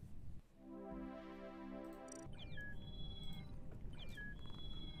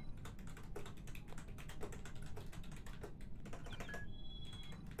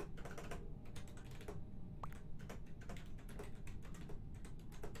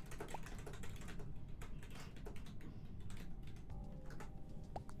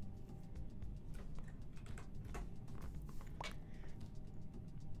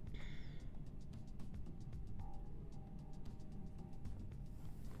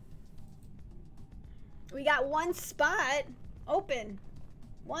 We got one spot open.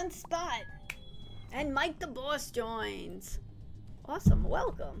 One spot. And Mike the Boss joins. Awesome.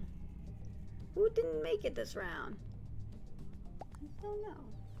 Welcome. Who didn't make it this round? I don't know.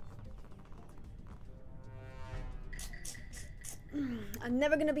 I'm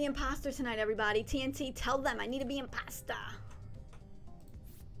never going to be imposter tonight, everybody. TNT, tell them I need to be imposter.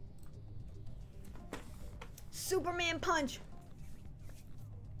 Superman punch.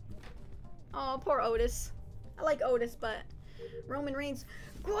 Oh, poor Otis. I like Otis, but Roman Reigns.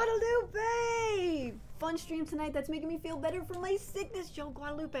 Guadalupe! Fun stream tonight that's making me feel better from my sickness, Joe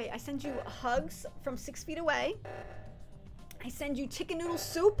Guadalupe. I send you hugs from 6 feet away. I send you chicken noodle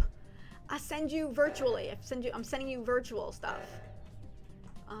soup. I send you virtually. I'm sending you virtual stuff.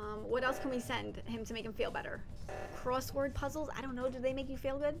 What else can we send him to make him feel better? Crossword puzzles? I don't know. Do they make you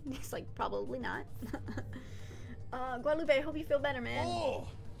feel good? He's like, probably not. Guadalupe, I hope you feel better, man. Oh,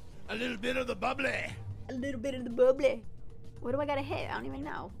 a little bit of the bubbly. A little bit of the bubbly. What do I gotta hit? I don't even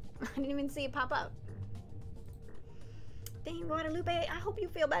know. I didn't even see it pop up. Dang, Guadalupe, I hope you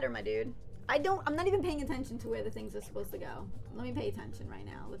feel better, my dude. I'm not even paying attention to where the things are supposed to go. Let me pay attention right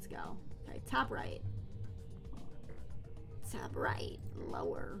now. Let's go. Okay, top right. Top right.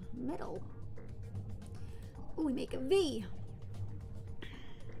 Lower. Middle. Ooh, we make a V.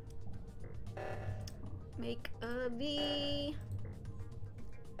 Make a V.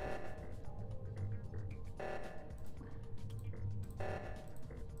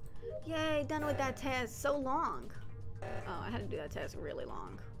 Yay, done with that task. So long. Oh, I had to do that task really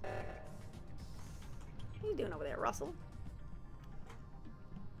long. What are you doing over there, Russell?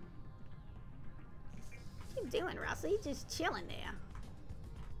 What you doing, Russell? You just chilling there.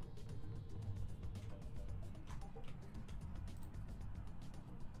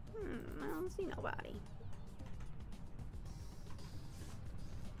 I don't see nobody.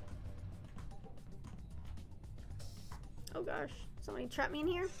 Oh gosh, somebody trapped me in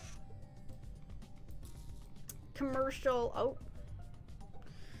here? Commercial. Oh.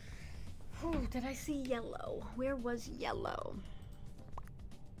 Oh, did I see yellow? Where was yellow?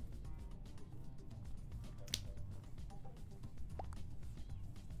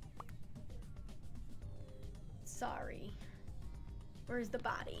 Sorry. Where's the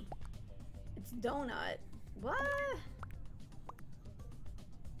body? It's donut. What?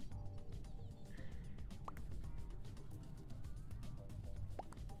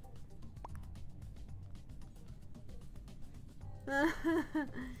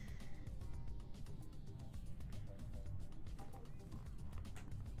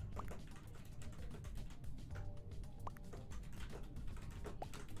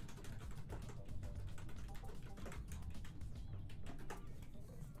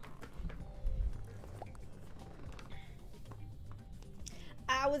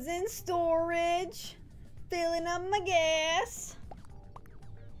 I was in storage, filling up my gas.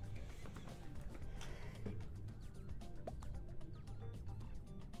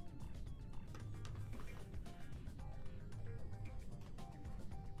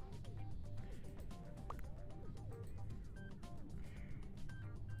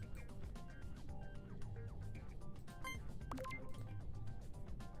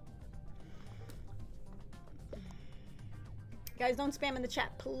 Guys, don't spam in the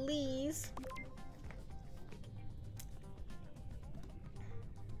chat, please.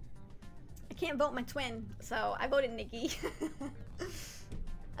 I can't vote my twin, so I voted Nikki.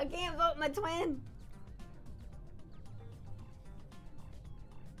 I can't vote my twin.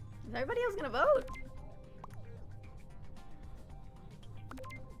 Is everybody else gonna vote?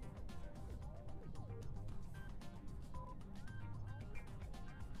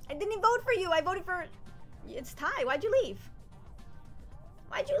 I didn't vote for you. I voted for... It's Ty. Why'd you leave?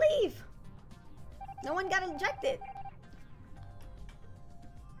 Why'd you leave? No one got ejected.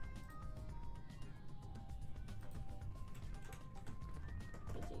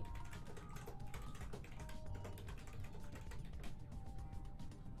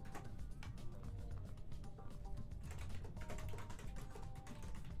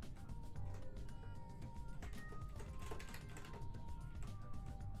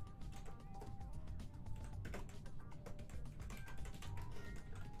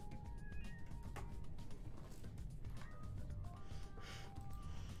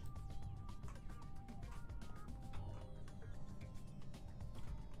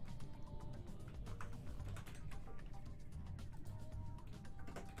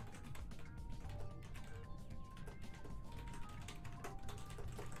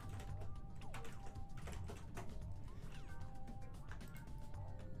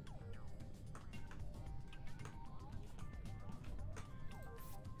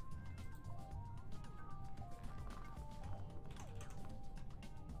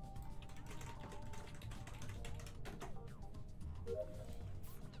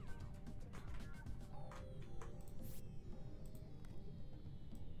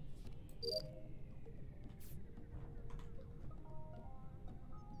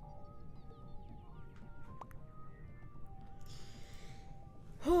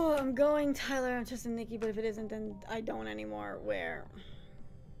 I'm going, Tyler. I'm just a Nikki, but if it isn't, then I don't anymore. Where?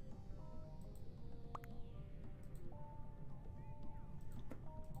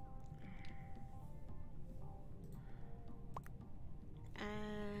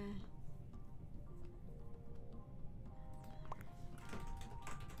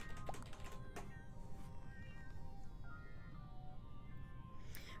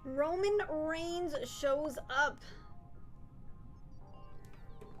 Roman Reigns shows up.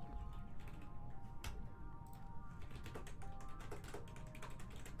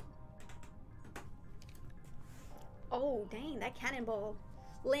 Oh, dang, that cannonball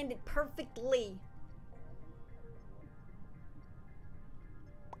landed perfectly.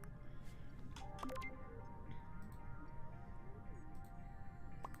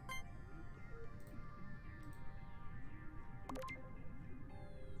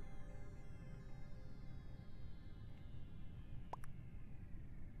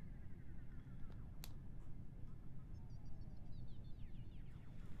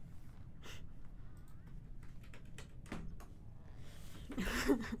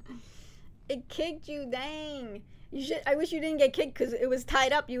 It kicked you, dang. You should. I wish you didn't get kicked because it was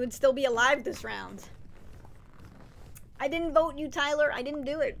tied up. You would still be alive this round. I didn't vote you, Tyler. I didn't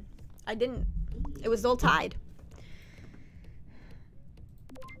do it. I didn't. It was all tied.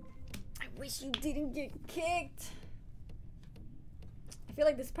 I wish you didn't get kicked. I feel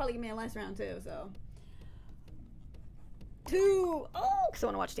like this is probably gonna be my last round too, so. 2. Oh, because I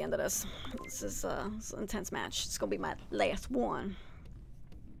want to watch the end of this. This is an intense match. It's gonna be my last one.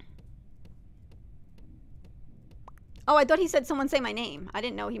 Oh, I thought he said someone say my name. I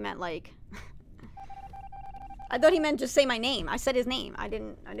didn't know he meant like. I thought he meant just say my name. I said his name. I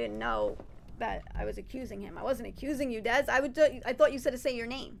didn't know that I was accusing him. I wasn't accusing you, Des. I thought you said to say your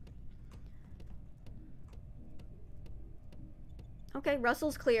name. Okay,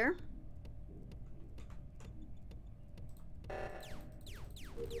 Russell's clear.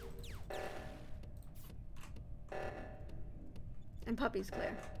 And Puppy's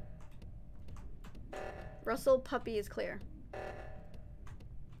clear. Russell, Puppy is clear.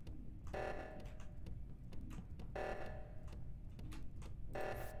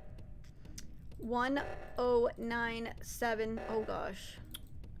 $1097. Oh gosh.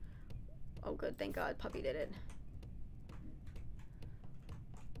 Oh good, thank God Puppy did it.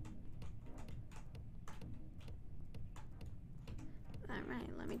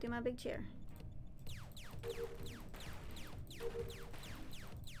 Alright, let me do my big chair.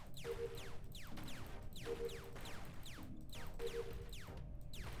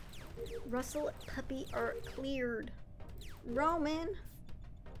 Russell, Puppy are cleared. Roman.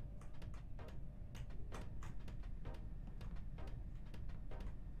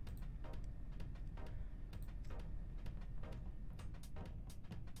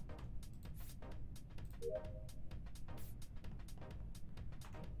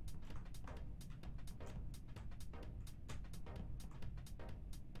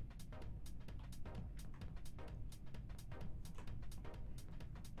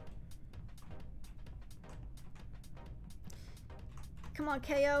 Come on,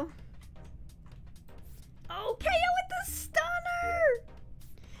 KO. Oh, KO with the stunner!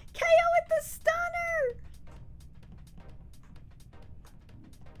 KO with the stunner!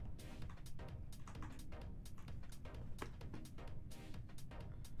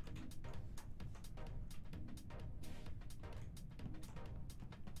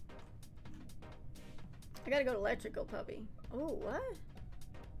 I gotta go to electrical, Puppy. Oh, what?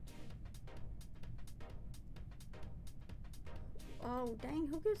 Oh, dang,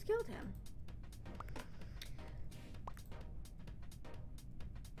 who just killed him?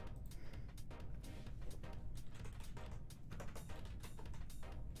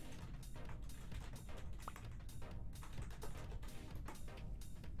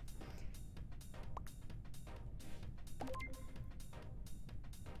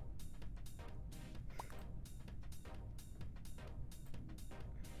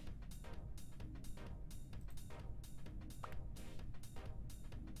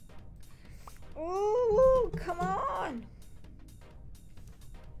 Ooh, come on.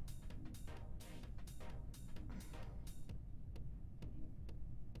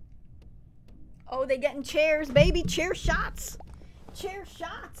 Oh, they getting chairs, baby. Chair shots. Chair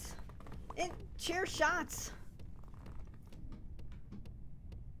shots. Chair shots.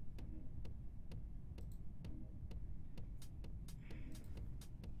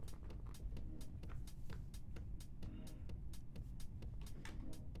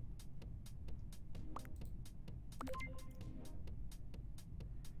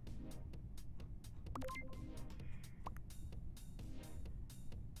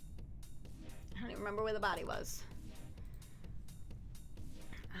 remember where the body was.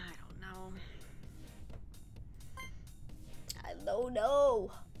 I don't know. I don't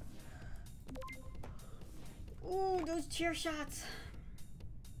know. Ooh, those chair shots.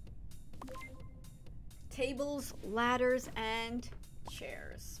 Tables, ladders, and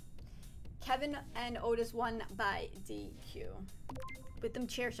chairs. Kevin and Otis won by DQ. With them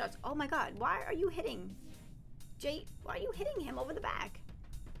chair shots. Oh my god, why are you hitting? Jay, why are you hitting him over the back?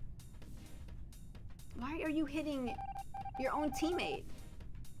 Why are you hitting your own teammate?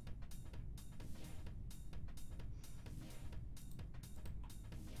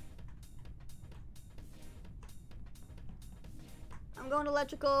 I'm going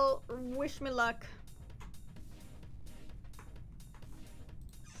electrical. Wish me luck.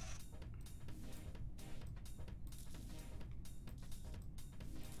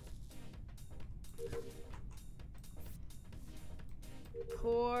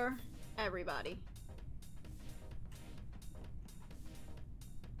 Poor everybody.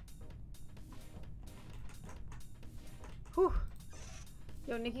 Whew.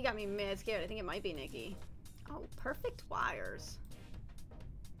 Yo, Nikki got me mad scared. I think it might be Nikki. Oh, perfect wires.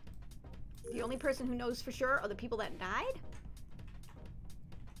 The only person who knows for sure are the people that died?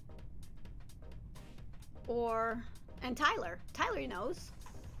 And Tyler. Tyler knows.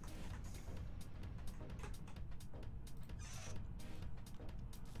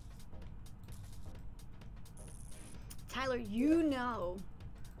 Tyler, you know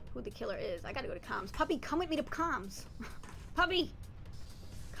who the killer is. I gotta go to comms. Puppy, come with me to comms. Puppy,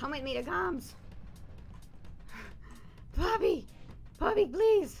 come with me to comms. Puppy, puppy,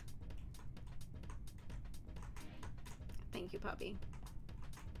 please. Thank you, puppy.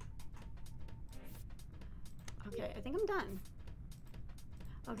 Okay, I think I'm done.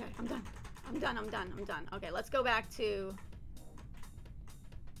 Okay, I'm done. I'm done, I'm done, I'm done. Okay, let's go back to...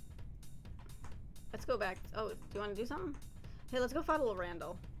 Let's go back. Oh, do you want to do something? Hey, let's go follow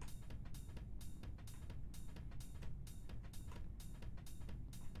Randall.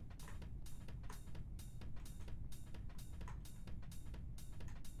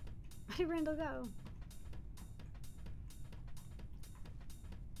 Where did Randall go?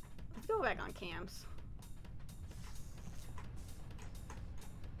 Let's go back on camps.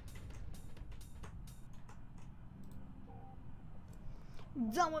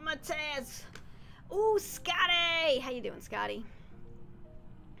 Done with my tasks. Ooh, Scotty! How you doing, Scotty?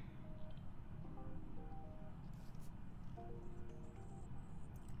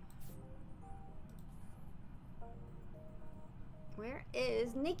 Where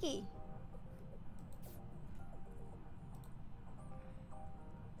is Nikki?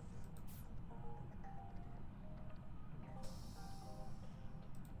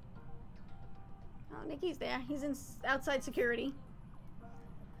 Oh, Nikki's there. He's in outside security.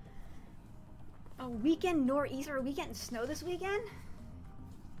 A weekend nor'easter? Are we getting snow this weekend?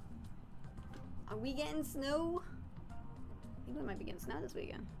 Are we getting snow? I think we might be getting snow this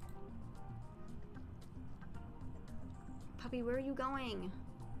weekend. Puppy, where are you going?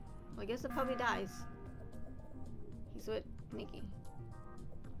 Well, I guess the puppy dies. He's with Nikki.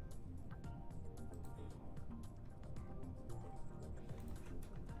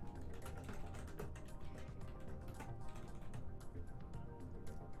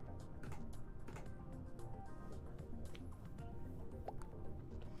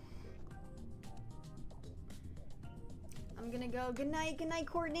 I'm gonna go. Good night,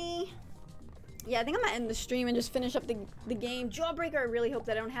 Courtney. Yeah, I think I'm gonna end the stream and just finish up the game. Jawbreaker, I really hope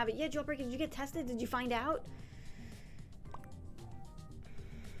that I don't have it. Yeah, Jawbreaker, did you get tested? Did you find out?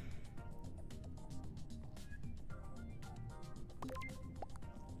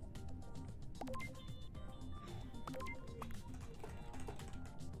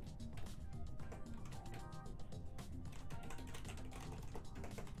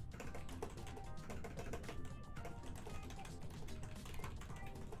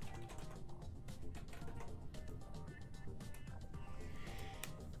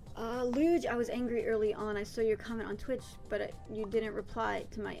 Luge, I was angry early on. I saw your comment on Twitch, but you didn't reply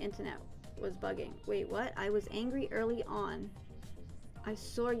to my internet was bugging. Wait, what? I was angry early on. I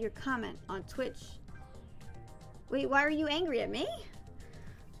saw your comment on Twitch. Wait, why are you angry at me?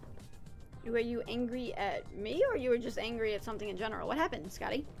 Were you angry at me, or you were just angry at something in general? What happened,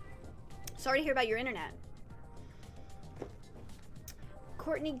 Scotty? Sorry to hear about your internet.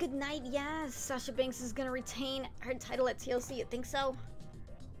 Courtney, good night. Yes, Sasha Banks is gonna retain her title at TLC. You think so?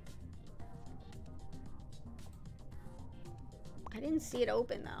 I didn't see it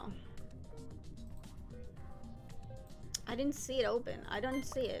open though. I didn't see it open. I don't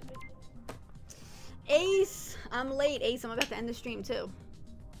see it. Ace! I'm late, Ace. I'm about to end the stream too.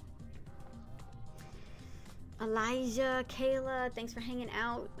 Elijah, Kayla, thanks for hanging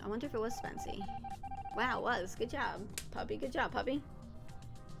out. I wonder if it was Spency. Wow, it was. Good job, puppy. Good job, puppy.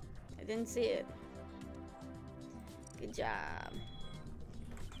 I didn't see it. Good job.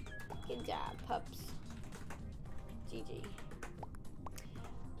 Good job, pups. GG.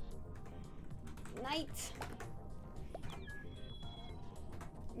 Night.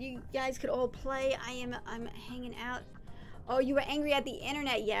 You guys could all play. I'm hanging out. Oh, you were angry at the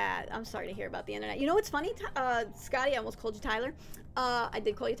internet. Yeah, I'm sorry to hear about the internet. You know what's funny? Scotty, I almost called you Tyler. I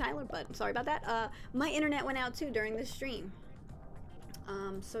did call you Tyler, but I'm sorry about that. My internet went out too during this stream.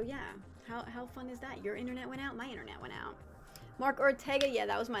 So yeah, how fun is that? Your internet went out, my internet went out. Mark Ortega, yeah,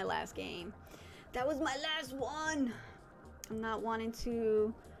 that was my last game. That was my last one. I'm not wanting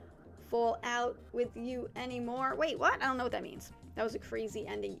to fall out with you anymore. Wait, what? I don't know what that means. That was a crazy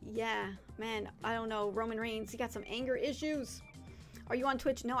ending. Yeah, man, I don't know. Roman Reigns, he got some anger issues. Are you on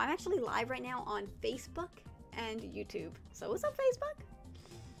Twitch? No, I'm actually live right now on Facebook and YouTube. So what's up, Facebook?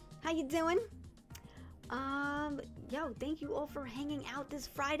 How you doing? Yo, thank you all for hanging out this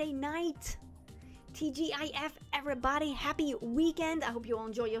Friday night. TGIF, everybody. Happy weekend. I hope you all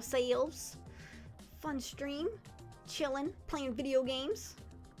enjoy yourselves. Fun stream. Chilling, playing video games.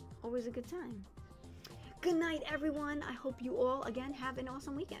 Always a good time. Good night, everyone. I hope you all, again, have an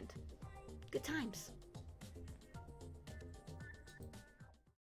awesome weekend. Good times.